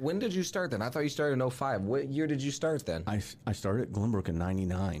 So when did you start then? I thought you started in 05. What year did you start then? I started at Glenbrook in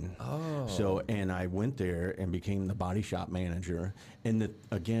 '99. Oh. So, and I went there and became the body shop manager. And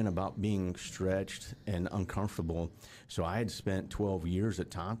again, about being stretched and uncomfortable. So I had spent 12 years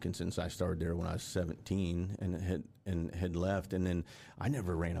at Tompkins since I started there when I was 17 and had left. And then I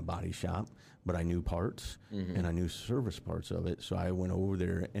never ran a body shop, but I knew parts and I knew service parts of it. So I went over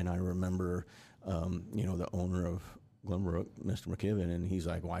there, and I remember, you know, the owner of Glenbrook, Mr. McKibben, and he's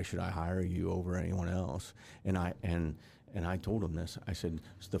like, why should I hire you over anyone else? And I told him this. I said,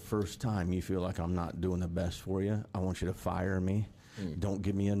 it's the first time you feel like I'm not doing the best for you. I want you to fire me. Don't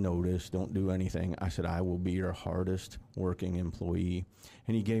give me a notice. Don't do anything. I said, I will be your hardest working employee.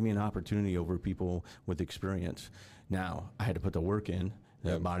 And he gave me an opportunity over people with experience. Now, I had to put the work in.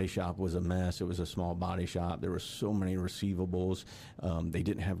 The body shop was a mess. It was a small body shop. There were so many receivables. They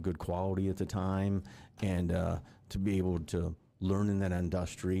didn't have good quality at the time. And to be able to learn in that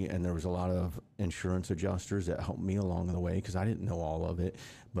industry, and there was a lot of insurance adjusters that helped me along the way because I didn't know all of it.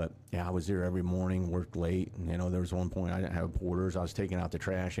 But yeah, I was there every morning, worked late. And, you know, there was one point I didn't have porters. I was taking out the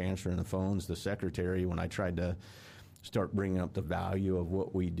trash, answering the phones. The secretary, when I tried to start bringing up the value of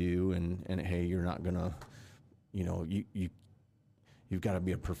what we do, and hey, you're not gonna, you know, you've got to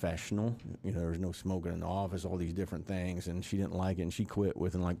be a professional. You know, there's no smoking in the office, all these different things. And she didn't like it, and she quit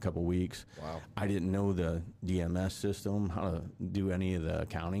within like a couple weeks. Wow. I didn't know the DMS system, how to do any of the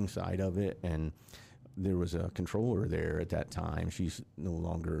accounting side of it. And there was a controller there at that time. She's no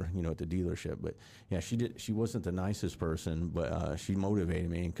longer, you know, at the dealership. But yeah, she wasn't the nicest person, but she motivated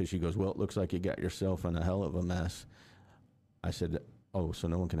me because she goes, well, it looks like you got yourself in a hell of a mess. I said, oh, so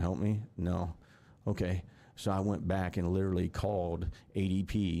no one can help me? No. Okay. So I went back and literally called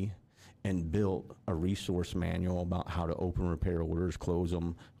ADP and built a resource manual about how to open repair orders, close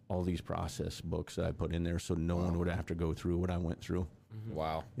them, all these process books that I put in there, so no one would have to go through what I went through.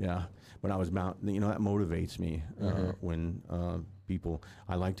 Wow. Yeah, but I was bound. That motivates me when people.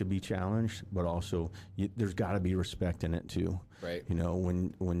 I like to be challenged, but also there's got to be respect in it too. Right.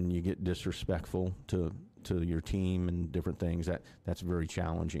 When you get disrespectful to your team and different things, that's very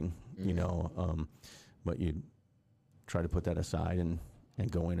challenging. But you try to put that aside and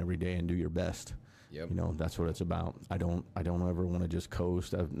go in every day and do your best. Yep. That's what it's about. I don't ever want to just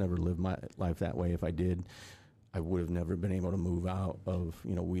coast. I've never lived my life that way. If I did, I would have never been able to move out of,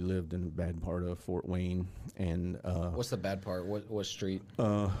 we lived in a bad part of Fort Wayne. And what's the bad part? What street?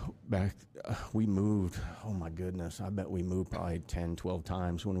 We moved, oh my goodness, I bet we moved probably 10, 12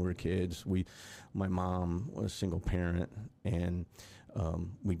 times when we were kids. My mom was a single parent, and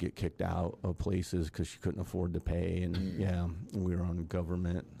we'd get kicked out of places because she couldn't afford to pay. And we were on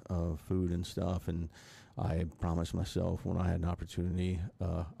government food and stuff. And I promised myself when I had an opportunity,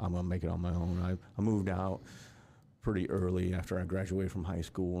 I'm going to make it on my own. I moved out pretty early after I graduated from high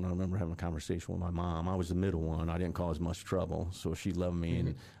school, and I remember having a conversation with my mom. I was the middle one. I didn't cause much trouble, so she loved me,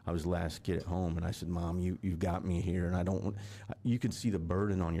 and I was the last kid at home. And I said, Mom, you've got me here, and I don't. You could see the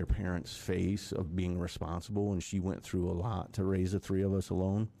burden on your parents' face of being responsible, and she went through a lot to raise the three of us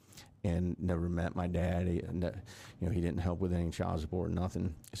alone, and never met my dad. He didn't help with any child support,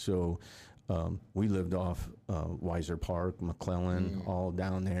 nothing. So we lived off Weiser Park, McClellan, all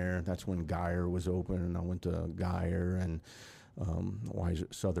down there. That's when Geyer was open, and I went to Geyer and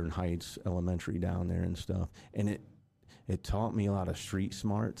Southern Heights Elementary down there and stuff. And it taught me a lot of street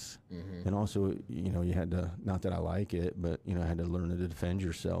smarts. And also, you had to, not that I like it, but, I had to learn to defend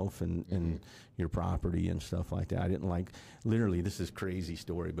yourself and your property and stuff like that. I didn't like, literally, this is a crazy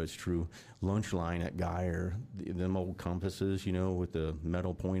story, but it's true. Lunch line at Geyer, them old compasses, with the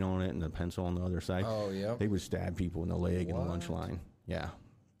metal point on it and the pencil on the other side. Oh, yeah. They would stab people in the leg in the lunch line. Yeah.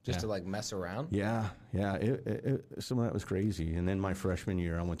 Just to mess around? Yeah. Some of that was crazy. And then my freshman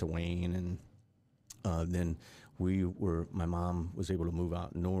year, I went to Wayne, and then my mom was able to move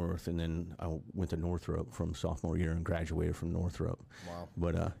out north, and then I went to Northrop from sophomore year and graduated from Northrop. Wow.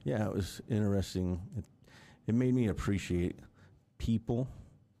 But it was interesting. It made me appreciate people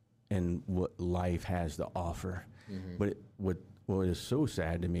and what life has to offer. But what is so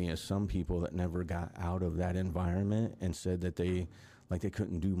sad to me is some people that never got out of that environment and said that they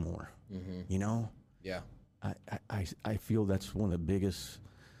couldn't do more. Yeah. I feel that's one of the biggest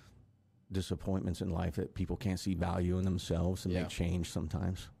disappointments in life, that people can't see value in themselves and make change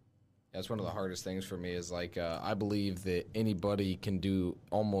sometimes. That's one of the hardest things for me is I believe that anybody can do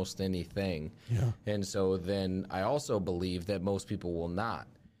almost anything. Yeah. And so then I also believe that most people will not,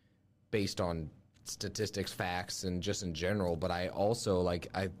 based on statistics, facts, and just in general. But I also I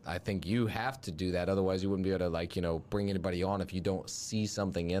think you have to do that. Otherwise you wouldn't be able to bring anybody on if you don't see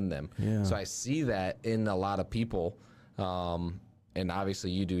something in them. Yeah. So I see that in a lot of people. And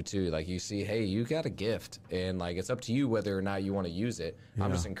obviously you do too. You see, hey, you got a gift, and it's up to you whether or not you want to use it. Yeah.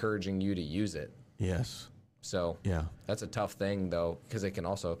 I'm just encouraging you to use it. Yes. So yeah, that's a tough thing though, because it can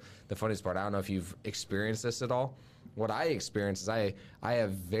also, the funniest part, I don't know if you've experienced this at all. What I experience is I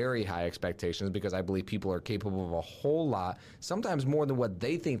have very high expectations because I believe people are capable of a whole lot, sometimes more than what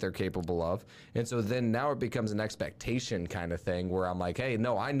they think they're capable of. And so then now it becomes an expectation kind of thing where I'm like, hey,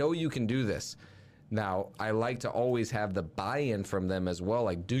 no, I know you can do this. Now, I like to always have the buy-in from them as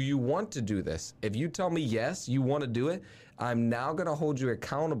well. Do you want to do this? If you tell me yes, you want to do it, I'm now going to hold you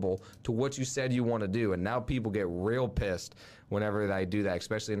accountable to what you said you want to do. And now people get real pissed whenever I do that,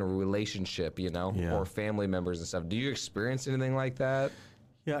 especially in a relationship, or family members and stuff. Do you experience anything like that?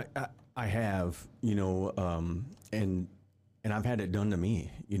 Yeah, I have, and I've had it done to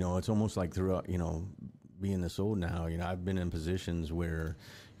me. It's almost like throughout, being this old now, I've been in positions where,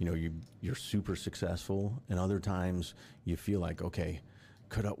 you're super successful, and other times you feel like, okay,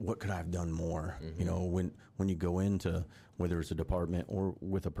 what could I have done more? When you go into, whether it's a department or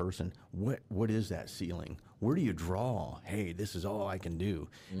with a person, what is that ceiling? Where do you draw? Hey, this is all I can do.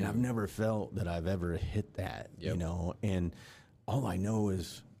 And I've never felt that I've ever hit that, and all I know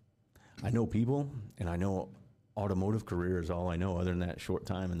is I know people, and I know automotive career is all I know other than that short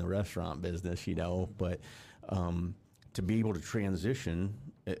time in the restaurant business, but to be able to transition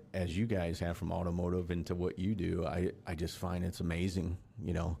as you guys have from automotive into what you do, I just find it's amazing.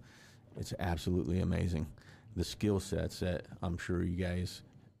 It's absolutely amazing. The skill sets that I'm sure you guys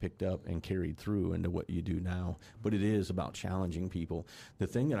picked up and carried through into what you do now. But it is about challenging people. The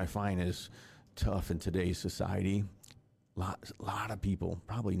thing that I find is tough in today's society, a lot of people,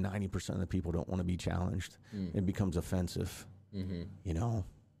 probably 90% of the people don't want to be challenged. It becomes offensive,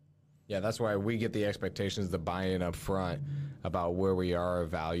 Yeah, that's why we get the expectations, the buy-in up front about where we are, our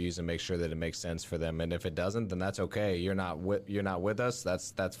values, and make sure that it makes sense for them. And if it doesn't, then that's okay. You're not with us.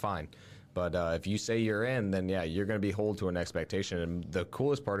 That's fine. But if you say you're in, then yeah, you're going to be held to an expectation. And the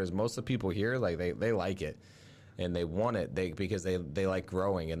coolest part is most of the people here, like they like it and they want it because they like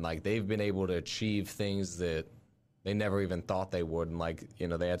growing, and like they've been able to achieve things that they never even thought they would. And like, you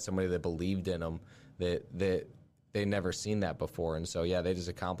know, they had somebody that believed in them that they never seen that before. And so, yeah, they just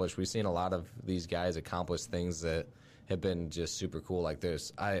accomplished. We've seen a lot of these guys accomplish things that have been just super cool. Like we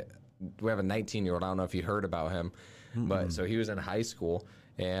have a 19-year-old. I don't know if you heard about him, but so he was in high school,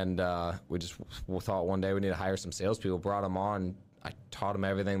 and we thought one day we need to hire some salespeople. Brought him on. I taught him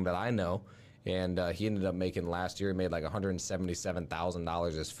everything that I know, and he ended up making last year. He made like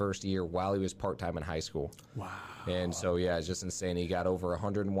 $177,000 his first year while he was part-time in high school. Wow. And so, yeah, it's just insane. He got over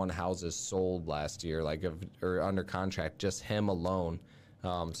 101 houses sold last year, or under contract, just him alone.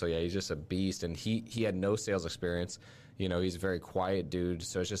 So, yeah, he's just a beast. And he had no sales experience. You know, he's a very quiet dude.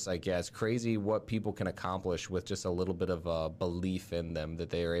 So it's just like, yeah, it's crazy what people can accomplish with just a little bit of belief in them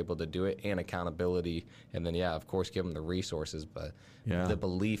that they are able to do it, and accountability. And then, yeah, of course, give them the resources. But the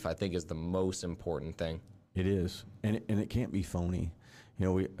belief, I think, is the most important thing. It is. And it can't be phony. You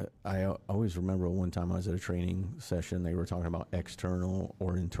know, I always remember one time I was at a training session, they were talking about external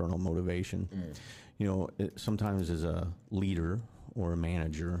or internal motivation. You know, sometimes as a leader or a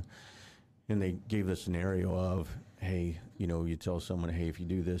manager, and they gave the scenario of, hey, you know, you tell someone, hey, if you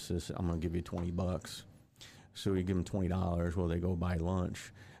do this, I'm going to give you $20. So you give them $20. Well, they go buy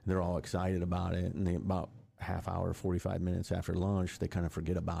lunch. They're all excited about it. And about half hour, 45 minutes after lunch, they kind of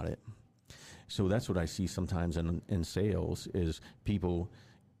forget about it. So that's what I see sometimes in sales is people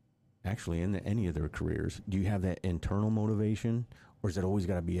actually in any of their careers. Do you have that internal motivation, or is it always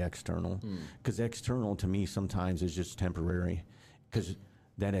got to be external? Because external to me sometimes is just temporary. Because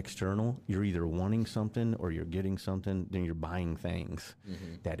that external, you're either wanting something or you're getting something, then you're buying things.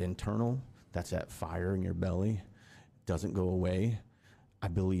 That internal, that's that fire in your belly, doesn't go away. I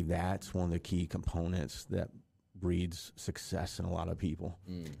believe that's one of the key components that breeds success in a lot of people.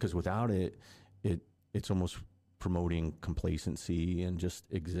 Because without it, it's almost promoting complacency and just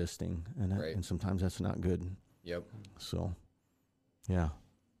existing, and sometimes that's not good. Yep. So, yeah.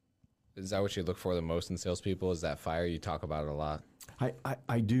 Is that what you look for the most in salespeople? Is that fire? You talk about it a lot.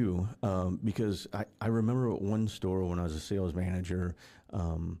 I do, because I remember at one store when I was a sales manager,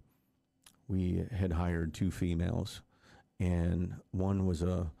 we had hired 2 females, and one was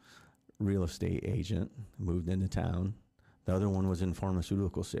a real estate agent, moved into town. The other one was in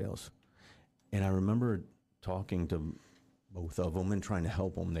pharmaceutical sales. And I remember talking to both of them and trying to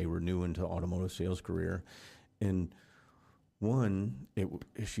help them. They were new into automotive sales career. And one,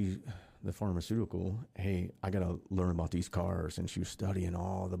 the pharmaceutical, hey, I got to learn about these cars. And she was studying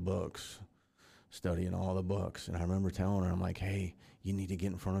all the books. And I remember telling her, I'm like, hey, you need to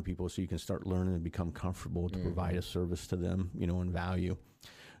get in front of people so you can start learning and become comfortable to provide a service to them, you know, and value.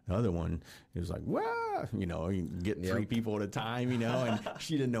 The other one, it was like, well, you know, you get 3 people at a time, you know, and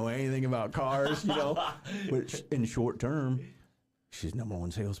she didn't know anything about cars, you know. But in short term, she's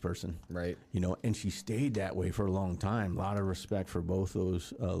 #1 salesperson. Right. You know, and she stayed that way for a long time. A lot of respect for both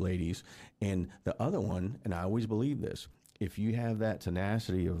those ladies. And the other one, and I always believe this, if you have that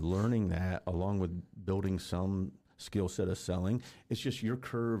tenacity of learning that along with building some skill set of selling, it's just your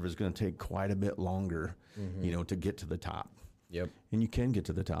curve is going to take quite a bit longer, you know, to get to the top. Yep. And you can get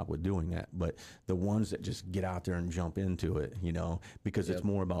to the top with doing that. But the ones that just get out there and jump into it, you know, because it's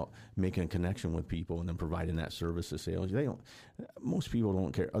more about making a connection with people and then providing that service to sales. Most people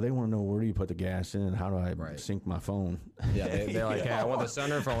don't care. They want to know, where do you put the gas in and how do I sync my phone? Yeah, they're like, hey, I want the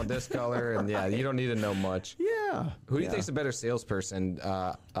sunroof, I want this color. And yeah, you don't need to know much. Yeah. Who do you think's a better salesperson,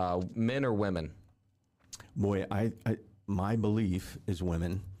 men or women? Boy, my belief is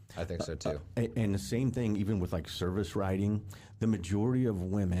women. I think so too. And the same thing, even with like service writing, the majority of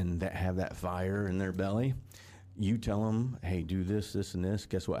women that have that fire in their belly, you tell them, hey, do this, this, and this.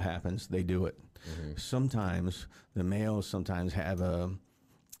 Guess what happens? They do it. Sometimes the males have a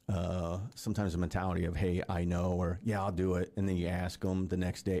mentality of, hey, I know, or yeah, I'll do it. And then you ask them the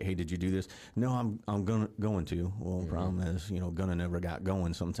next day, hey, did you do this? No, I'm going to. Well, the problem is, you know, gonna never got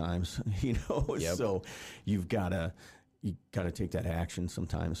going sometimes, you know. So you got to take that action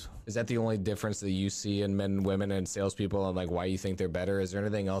sometimes. Is that the only difference that you see in men and women and salespeople, and like why you think they're better? Is there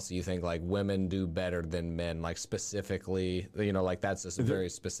anything else that you think like women do better than men? Like specifically, you know, like that's just a very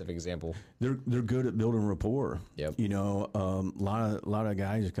specific example. They're good at building rapport. Yep. You know, a lot of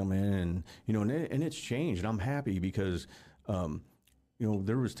guys come in and, you know, and it's changed. I'm happy because, you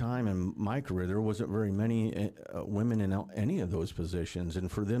there was time in my career, there wasn't very many women in any of those positions.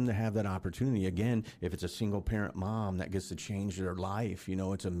 And for them to have that opportunity, again, if it's a single parent mom that gets to change their life,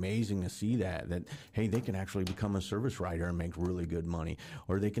 it's amazing to see that, hey, they can actually become a service writer and make really good money,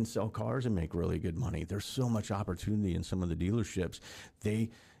 or they can sell cars and make really good money. There's so much opportunity in some of the dealerships.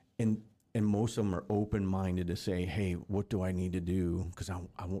 And most of them are open-minded to say, hey, what do I need to do? Because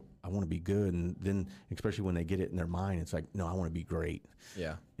I want to be good. And then, especially when they get it in their mind, it's like, no, I want to be great.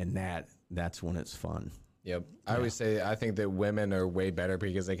 Yeah. And that's when it's fun. Yep. I always say I think that women are way better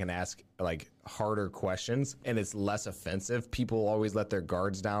because they can ask like harder questions and it's less offensive. People always let their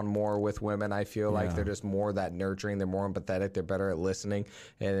guards down more with women. I feel like they're just more that nurturing. They're more empathetic. They're better at listening.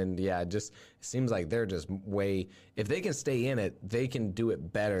 And yeah, it just seems like they're just if they can stay in it, they can do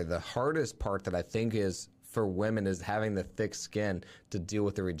it better. The hardest part that I think is for women is having the thick skin to deal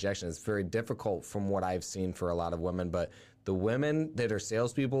with the rejection. It's very difficult from what I've seen for a lot of women, but the women that are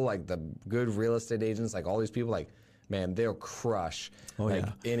salespeople, like the good real estate agents, like all these people, like, man, they'll crush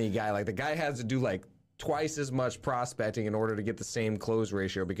any guy. Like the guy has to do like twice as much prospecting in order to get the same close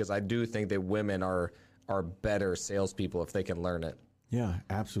ratio, because I do think that women are better salespeople if they can learn it. Yeah,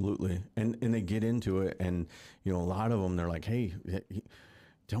 absolutely. And they get into it, and a lot of them, they're like, hey,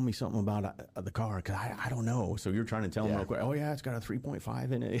 tell me something about the car, because I don't know. So you're trying to tell them real quick, oh, yeah, it's got a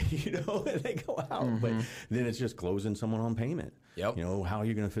 3.5 in it, and they go out. But then it's just closing someone on payment. Yep. How are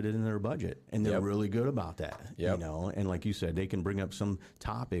you going to fit it in their budget? And they're really good about that. Yep. And like you said, they can bring up some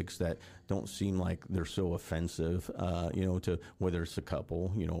topics that don't seem like they're so offensive, to whether it's a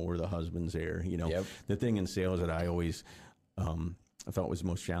couple, or the husband's there. Yep. The thing in sales that I always I thought was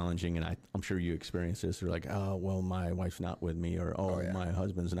most challenging, and I'm sure you experienced this. They're like, oh, well, my wife's not with me, or my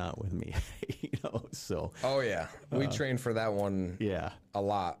husband's not with me. So. Oh yeah, we train for that one. Yeah, a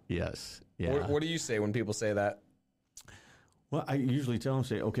lot. Yes. Yeah. What do you say when people say that? Well, I usually tell them,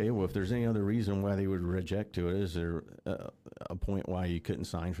 say, okay, well, if there's any other reason why they would reject to it, is there a point why you couldn't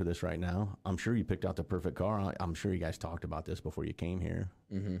sign for this right now? I'm sure you picked out the perfect car. I'm sure you guys talked about this before you came here.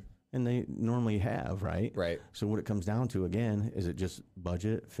 Mm-hmm. And they normally have, right? Right. So what it comes down to, again, is it just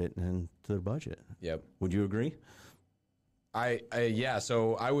budget fitting into their budget? Yep. Would you agree? Yeah.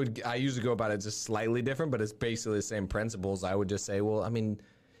 So I usually go about it just slightly different, but it's basically the same principles. I would just say, well, I mean,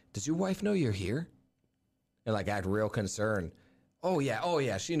 does your wife know you're here? And like act real concerned. Oh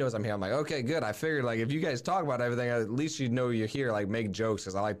yeah, she knows I'm here. I'm like, okay, good. I figured like if you guys talk about everything, at least you know you're here. Like make jokes,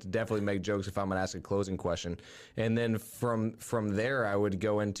 because I like to definitely make jokes if I'm gonna ask a closing question. And then from there, I would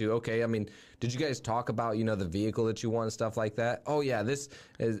go into, okay, I mean, did you guys talk about the vehicle that you want and stuff like that? Oh yeah,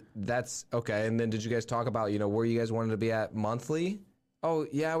 that's okay. And then did you guys talk about where you guys wanted to be at monthly? Oh,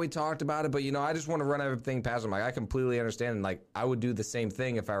 yeah, we talked about it, but, I just want to run everything past them. Like, I completely understand, and, like, I would do the same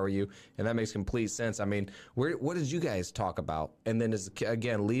thing if I were you, and that makes complete sense. I mean, what did you guys talk about? And then,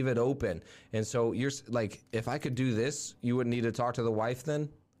 again, leave it open. And so, you're, like, if I could do this, you wouldn't need to talk to the wife then?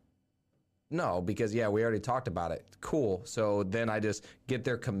 No, because, we already talked about it. Cool. So then I just get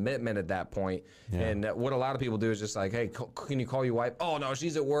their commitment at that point. Yeah. And what a lot of people do is just like, hey, can you call your wife? Oh, no,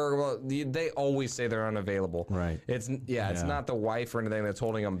 she's at work. Well, they always say they're unavailable. Right. It's not the wife or anything that's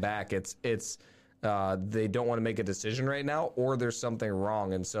holding them back. It's they don't want to make a decision right now, or there's something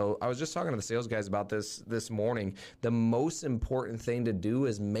wrong. And so I was just talking to the sales guys about this morning. The most important thing to do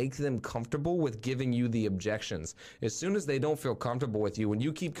is make them comfortable with giving you the objections. As soon as they don't feel comfortable with you, when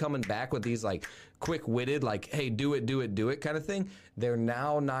you keep coming back with these like quick-witted, like, hey, do it kind of thing, they're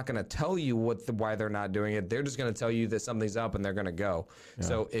now not going to tell you why they're not doing it. They're just going to tell you that something's up and they're going to go. Yeah.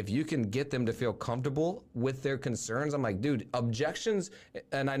 So if you can get them to feel comfortable with their concerns, I'm like, dude, objections,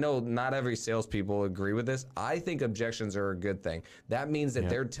 and I know not every salespeople agree with this. I think objections are a good thing. That means that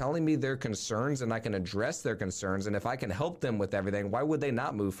they're telling me their concerns and I can address their concerns. And if I can help them with everything, why would they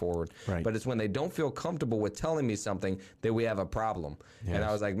not move forward? Right. But it's when they don't feel comfortable with telling me something that we have a problem. Yes. And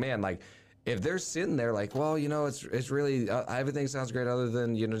I was like, man, like, if they're sitting there like, well, it's really, everything sounds great other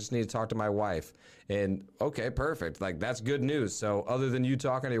than, just need to talk to my wife. And okay, perfect. Like, that's good news. So other than you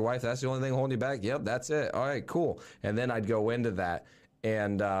talking to your wife, that's the only thing holding you back? Yep, that's it. All right, cool. And then I'd go into that.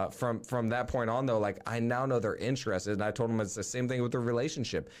 And from that point on, though, like, I now know they're interested. And I told them it's the same thing with the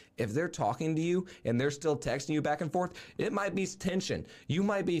relationship. If they're talking to you and they're still texting you back and forth, it might be tension. You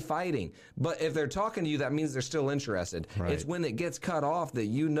might be fighting. But if they're talking to you, that means they're still interested. Right. It's when it gets cut off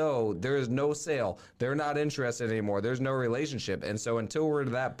that there is no sale. They're not interested anymore. There's no relationship. And so until we're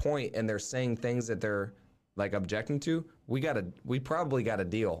to that point and they're saying things that they're like objecting to, we probably got a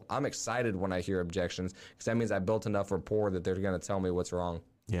deal. I'm excited when I hear objections because that means I built enough rapport that they're going to tell me what's wrong.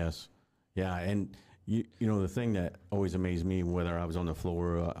 Yes. Yeah. And You know, the thing that always amazed me, whether I was on the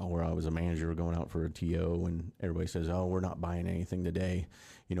floor or I was a manager going out for a TO, and everybody says, "Oh, we're not buying anything today,"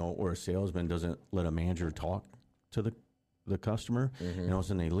 you know, or a salesman doesn't let a manager talk to the customer, and all of a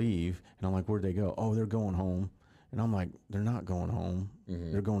sudden they leave, and I'm like, "Where'd they go?" "Oh, they're going home." And I'm like, "They're not going home.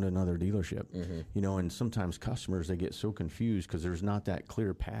 They're going to another dealership." You know, and sometimes customers, they get so confused because there's not that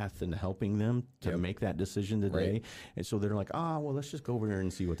clear path in helping them to make that decision today. Right. And so they're like, well, let's just go over there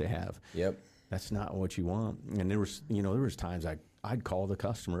and see what they have. Yep. That's not what you want. And there was times I'd call the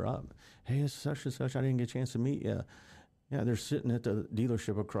customer up. "Hey, it's such and such. I didn't get a chance to meet you." "Yeah, they're sitting at the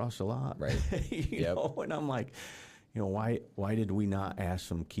dealership across the lot." Right. you know, and I'm like, you know, why did we not ask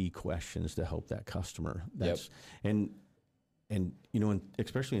some key questions to help that customer? And you know,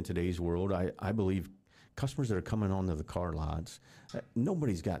 especially in today's world, I believe customers that are coming onto the car lots,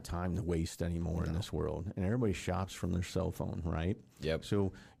 nobody's got time to waste anymore in this world, and everybody shops from their cell phone, right? Yep.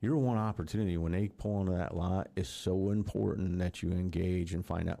 So your one opportunity when they pull onto that lot is so important that you engage and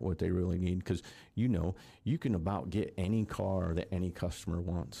find out what they really need, because you know you can about get any car that any customer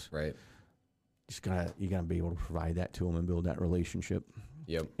wants. Right. You gotta be able to provide that to them and build that relationship.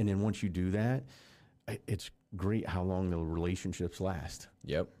 Yep. And then once you do that, it's great how long the relationships last.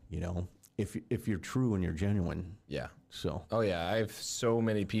 Yep. You know, if you're true and you're genuine. Yeah. So. Oh yeah, I have so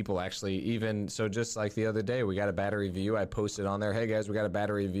many people actually. Even so, just like the other day, we got a battery review. I posted on there, "Hey guys, we got a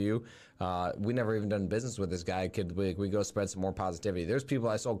battery review. We never even done business with this guy. Could we go spread some more positivity?" There's people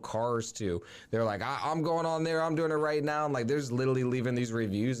I sold cars to. They're like, "I'm going on there. I'm doing it right now." And like, there's literally leaving these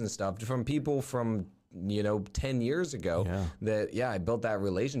reviews and stuff from people from 10 years ago that I built that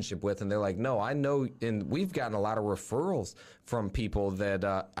relationship with, and they're like, "No, I know." And we've gotten a lot of referrals from people that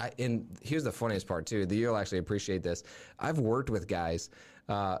and here's the funniest part too, you'll actually appreciate this. I've worked with guys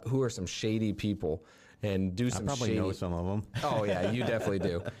who are some shady people and do some I probably shady. know some of them. Oh yeah, you definitely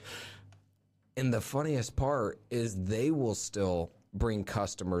do. And the funniest part is they will still bring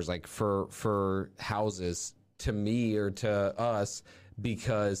customers like for houses to me or to us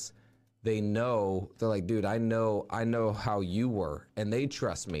because they're like, "Dude, I know how you were," and they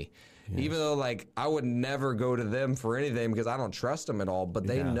trust me. Yes. Even though like I would never go to them for anything because I don't trust them at all, but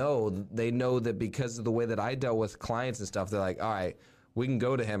they know that because of the way that I dealt with clients and stuff, they're like, "All right, we can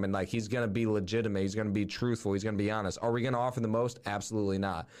go to him and like he's going to be legitimate, he's going to be truthful, he's going to be honest." Are we going to offer the most? Absolutely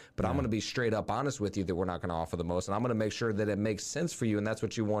not. But I'm going to be straight up honest with you that we're not going to offer the most, and I'm going to make sure that it makes sense for you and that's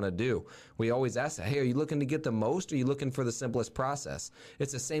what you want to do. We always ask that, "Hey, are you looking to get the most or are you looking for the simplest process?"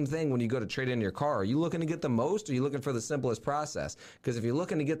 It's the same thing when you go to trade in your car. Are you looking to get the most or are you looking for the simplest process? Because if you're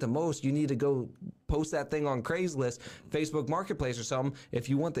looking to get the most, you need to go post that thing on Craigslist, Facebook Marketplace or something. If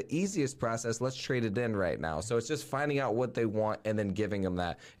you want the easiest process, let's trade it in right now. So it's just finding out what they want and then giving them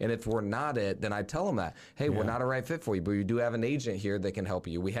that. And if we're not it, then I tell them that, "Hey, we're not a right fit for you, but we do have an agent here that can help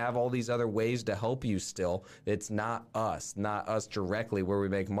you. We have all these other ways to help you still. It's not us directly where we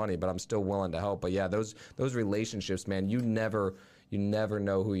make money, but I'm still willing to help." But yeah, those relationships, man, you never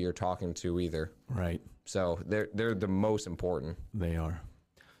know who you're talking to either. Right. So they're the most important. They are.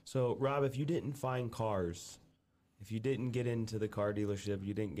 So, Rob, if you didn't find cars, if you didn't get into the car dealership,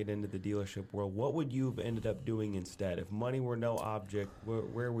 you didn't get into the dealership world, what would you have ended up doing instead? If money were no object,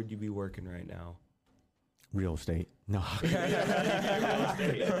 where would you be working right now? Real estate. No. You'd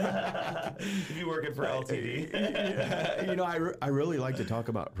be working for LTD. You know, I really like to talk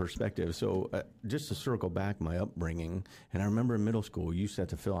about perspective. So just to circle back my upbringing, and I remember in middle school, you used to have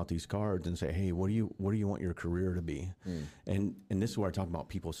to fill out these cards and say, "Hey, what do you want your career to be?" And this is where I talk about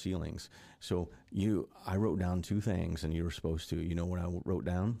people's ceilings. So I wrote down two things, and you were supposed to. You know what I wrote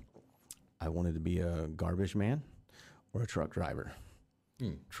down? I wanted to be a garbage man or a truck driver.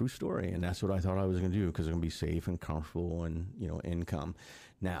 True story, and that's what I thought I was going to do because I'm going to be safe and comfortable and income.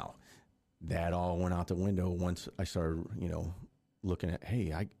 Now, that all went out the window once I started looking at,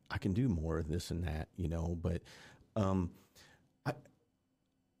 hey, I can do more of this and that, But I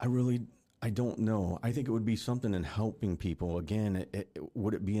don't know. I think it would be something in helping people. Again,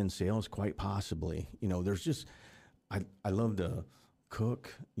 would it be in sales? Quite possibly. There's just I love to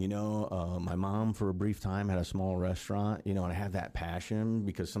cook. My mom for a brief time had a small restaurant, and I have that passion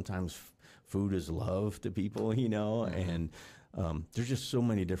because sometimes food is love to people, and there's just so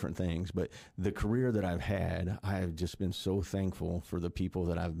many different things. But the career that I've had, I have just been so thankful for the people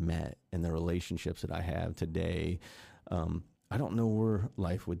that I've met and the relationships that I have today. I don't know where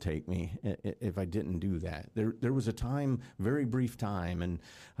life would take me if I didn't do that. There was a time, very brief time, and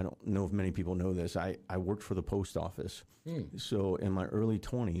I don't know if many people know this, I worked for the post office. So in my early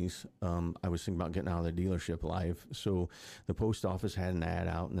 20s, I was thinking about getting out of the dealership life. So the post office had an ad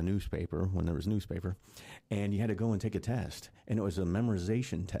out in the newspaper, when there was newspaper, and you had to go and take a test. And it was a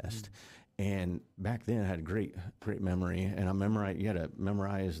memorization test. And back then I had a great memory, and you had to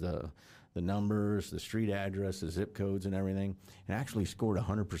memorize the numbers, the street address, the zip codes and everything, and I actually scored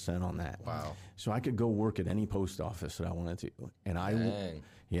 100% on that. Wow. So I could go work at any post office that I wanted to. And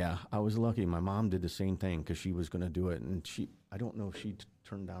Dang. I was lucky. My mom did the same thing because she was going to do it, and I don't know if she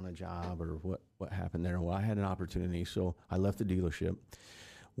turned down a job or what happened there. Well, I had an opportunity, so I left the dealership,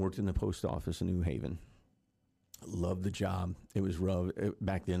 worked in the post office in New Haven. Loved the job. It was rough.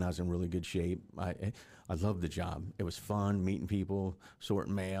 Back then, I was in really good shape. I loved the job. It was fun, meeting people,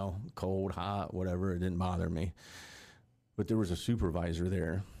 sorting mail, cold, hot, whatever. It didn't bother me. But there was a supervisor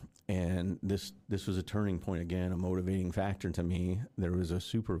there, and this was a turning point again, a motivating factor to me. There was a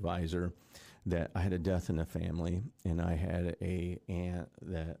supervisor that I had a death in the family, and I had a aunt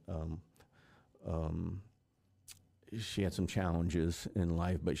that she had some challenges in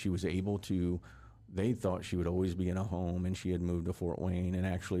life, but she was able to. They thought she would always be in a home, and she had moved to Fort Wayne and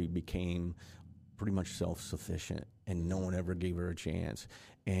actually became pretty much self-sufficient, and no one ever gave her a chance.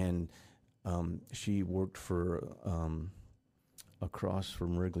 And she worked for across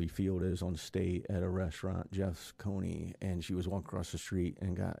from Wrigley Field is on State at a restaurant, Jeff's Coney, and she was walking across the street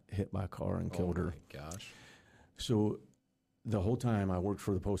and got hit by a car and killed her. Oh, my gosh. So the whole time I worked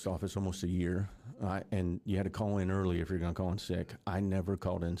for the post office, almost a year, and you had to call in early if you're going to call in sick. I never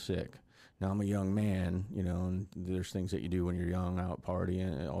called in sick. Now, I'm a young man, and there's things that you do when you're young, out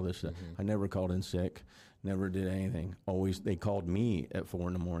partying and all this stuff. I never called in sick, never did anything. Always, they called me at 4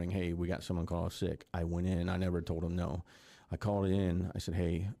 a.m, hey, we got someone called sick. I went in, I never told them no. I called in, I said,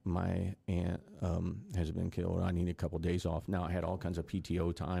 hey, my aunt has been killed. I need a couple days off. Now, I had all kinds of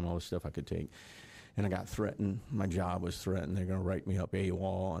PTO time, all this stuff I could take. And I got threatened. My job was threatened. They're going to write me up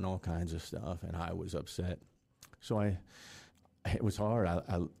AWOL and all kinds of stuff, and I was upset. So it was hard.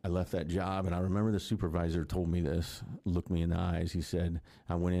 I left that job, and I remember the supervisor told me this, looked me in the eyes. He said,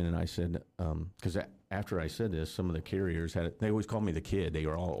 I went in and I said, because after I said this, some of the carriers they always called me the kid. They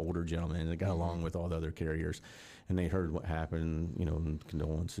were all older gentlemen, and they got along with all the other carriers. And they heard what happened, and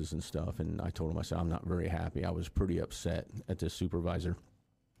condolences and stuff. And I told them, I said, I'm not very happy. I was pretty upset at this supervisor.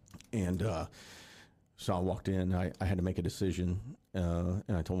 And so I walked in, I had to make a decision.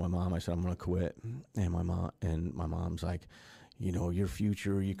 And I told my mom, I said, I'm going to quit. And my mom's like, your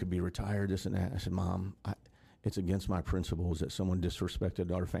future, you could be retired, this and that. I said, Mom, it's against my principles that someone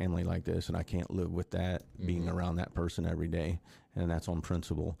disrespected our family like this, and I can't live with that, being around that person every day, and that's on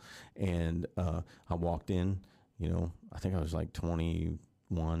principle. And I walked in, I think I was like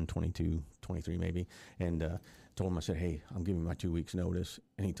 21, 22, 23 maybe, and told him, I said, hey, I'm giving my 2 weeks notice.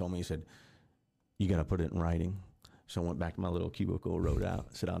 And he told me, he said, you got to put it in writing. So I went back to my little cubicle, wrote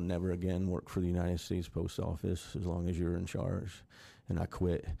out, said, I'll never again work for the United States Post Office as long as you're in charge. And I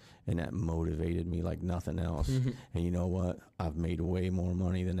quit, and that motivated me like nothing else. And you know what? I've made way more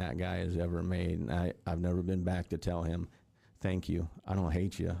money than that guy has ever made. And I've never been back to tell him, thank you. I don't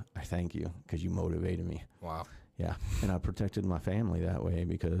hate you. I thank you because you motivated me. Wow. Yeah. And I protected my family that way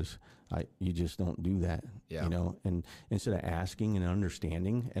because you just don't do that, and instead of asking and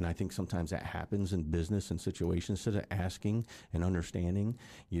understanding, and I think sometimes that happens in business and situations, instead of asking and understanding,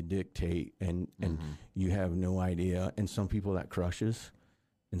 you dictate and you have no idea. And some people that crushes,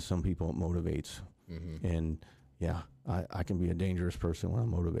 and some people it motivates. And I can be a dangerous person when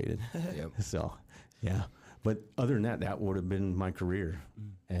I'm motivated. Yep. So, yeah. But other than that would have been my career.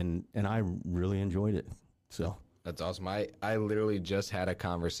 And I really enjoyed it. So. That's awesome. I literally just had a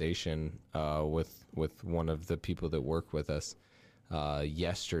conversation with one of the people that work with us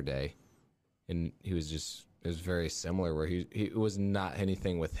yesterday, and it was very similar, where it was not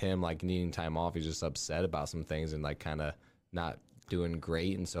anything with him like needing time off. He's just upset about some things and like kind of not doing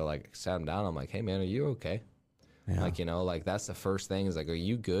great. And so like sat him down. I'm like, hey man, are you okay? Yeah. Like, like that's the first thing is like, are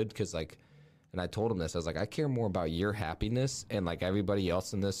you good? Because like, and I told him this, I was like, I care more about your happiness and like everybody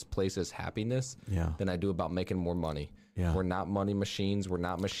else in this place's happiness than I do about making more money. Yeah. We're not money machines. We're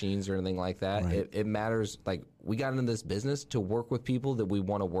not machines or anything like that. Right. It matters. Like we got into this business to work with people that we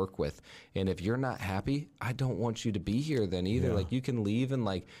want to work with. And if you're not happy, I don't want you to be here then either. Yeah. Like you can leave and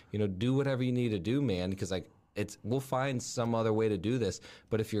like, do whatever you need to do, man. Because like we'll find some other way to do this.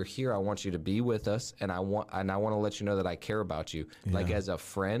 But if you're here, I want you to be with us. And I want to let you know that I care about you. Yeah. Like as a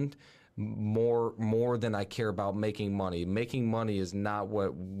friend, more than I care about making money. Making money is not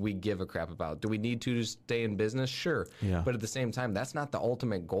what we give a crap about. Do we need to stay in business? Sure. Yeah. But at the same time, that's not the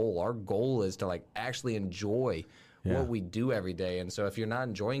ultimate goal. Our goal is to like actually enjoy what we do every day. And so if you're not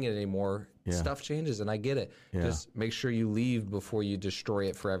enjoying it anymore, stuff changes, and I get it. Yeah. Just make sure you leave before you destroy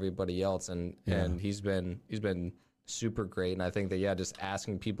it for everybody else. And he's been super great. And I think that just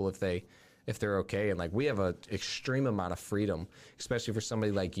asking people if they if they're okay. And like we have a extreme amount of freedom, especially for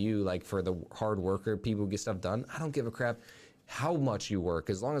somebody like you, like for the hard worker, people who get stuff done. I don't give a crap how much you work,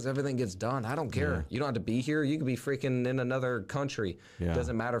 as long as everything gets done. I don't care. You don't have to be here. You could be freaking in another country. It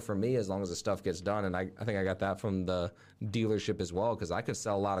doesn't matter for me as long as the stuff gets done. And I think I got that from the dealership as well, because I could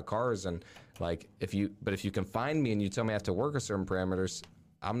sell a lot of cars, and like if you can find me and you tell me I have to work a certain parameters,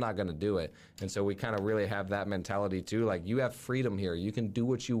 I'm not going to do it. And so we kind of really have that mentality too. Like, you have freedom here. You can do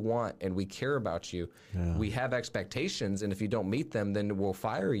what you want, and we care about you. We have expectations, and if you don't meet them, then we'll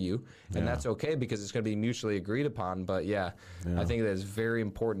fire you. And that's okay, because it's going to be mutually agreed upon. But I think that it's very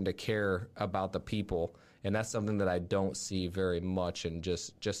important to care about the people. And that's something that I don't see very much, and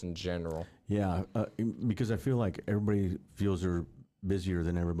just in general. Yeah, because I feel like everybody feels they're busier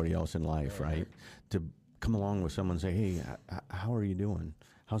than everybody else in life, right? To come along with someone and say, hey, how are you doing?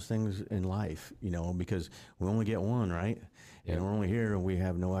 How's things in life? You know, because we only get one, right? And we're only here, and we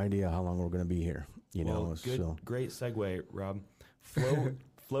have no idea how long we're going to be here. You know, great segue, Rob.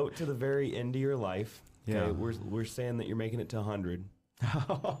 Float to the way end of your life. Okay? We're saying that you're making it to 100.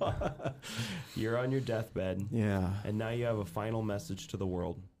 You're on your deathbed. And now you have a final message to the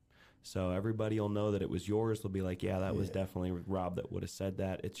world. So everybody will know that it was yours. They'll be like, yeah, that was definitely Rob that would have said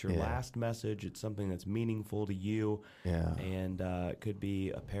that. It's your last message. It's something that's meaningful to you. And it could be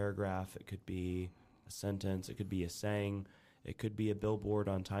a paragraph. It could be a sentence. It could be a saying. It could be a billboard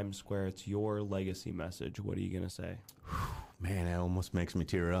on Times Square. It's your legacy message. What are you going to say? Man, it almost makes me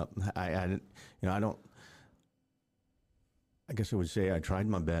tear up. I guess I would say I tried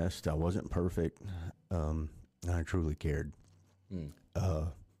my best. I wasn't perfect. And I truly cared.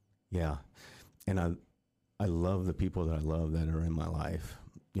 Yeah, and I love the people that I love that are in my life.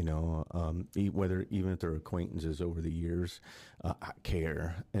 You know, even if they're acquaintances over the years, I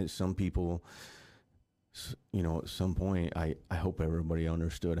care. And some people, you know, at some point, I hope everybody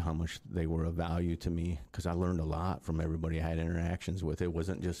understood how much they were of value to me, because I learned a lot from everybody I had interactions with. It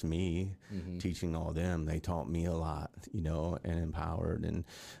wasn't just me teaching all them. They taught me a lot, you know, and empowered, and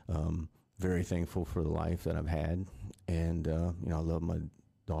very thankful for the life that I've had. And, you know, I love my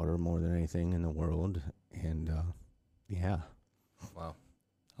daughter more than anything in the world. And, Wow.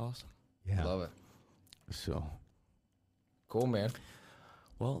 Awesome. Yeah. Love it. So. Cool, man.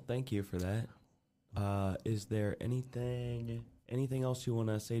 Well, thank you for that. Is there anything else you want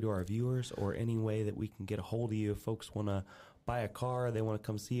to say to our viewers, or any way that we can get a hold of you if folks want to buy a car, they want to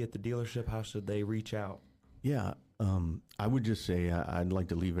come see you at the dealership? How should they reach out? Yeah, I would just say I'd like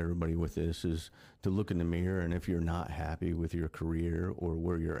to leave everybody with this, is to look in the mirror, and if you're not happy with your career or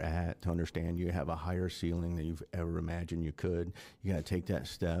where you're at, to understand you have a higher ceiling than you've ever imagined you could. You got to take that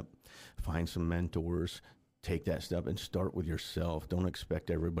step, find some mentors, take that step, and start with yourself. Don't expect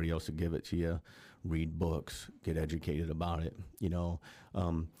everybody else to give it to you. Read books, get educated about it. You know,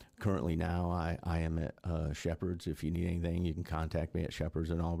 currently now I am at Shepherd's. If you need anything, you can contact me at Shepherd's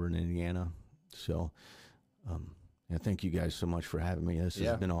in Auburn, Indiana. So, thank you guys so much for having me. This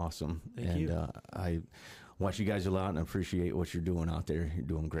has been awesome. Thank you. I watch you guys a lot and appreciate what you're doing out there. You're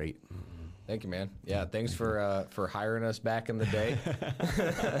doing great. Thank you, man. Yeah, thanks for hiring us back in the day.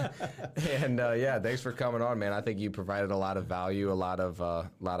 And thanks for coming on, man. I think you provided a lot of value, a lot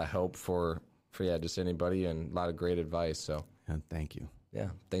of help for just anybody, and a lot of great advice. So thank you. Yeah,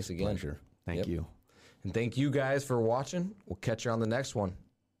 thanks again. Pleasure. Thank you. And thank you guys for watching. We'll catch you on the next one.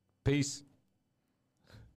 Peace.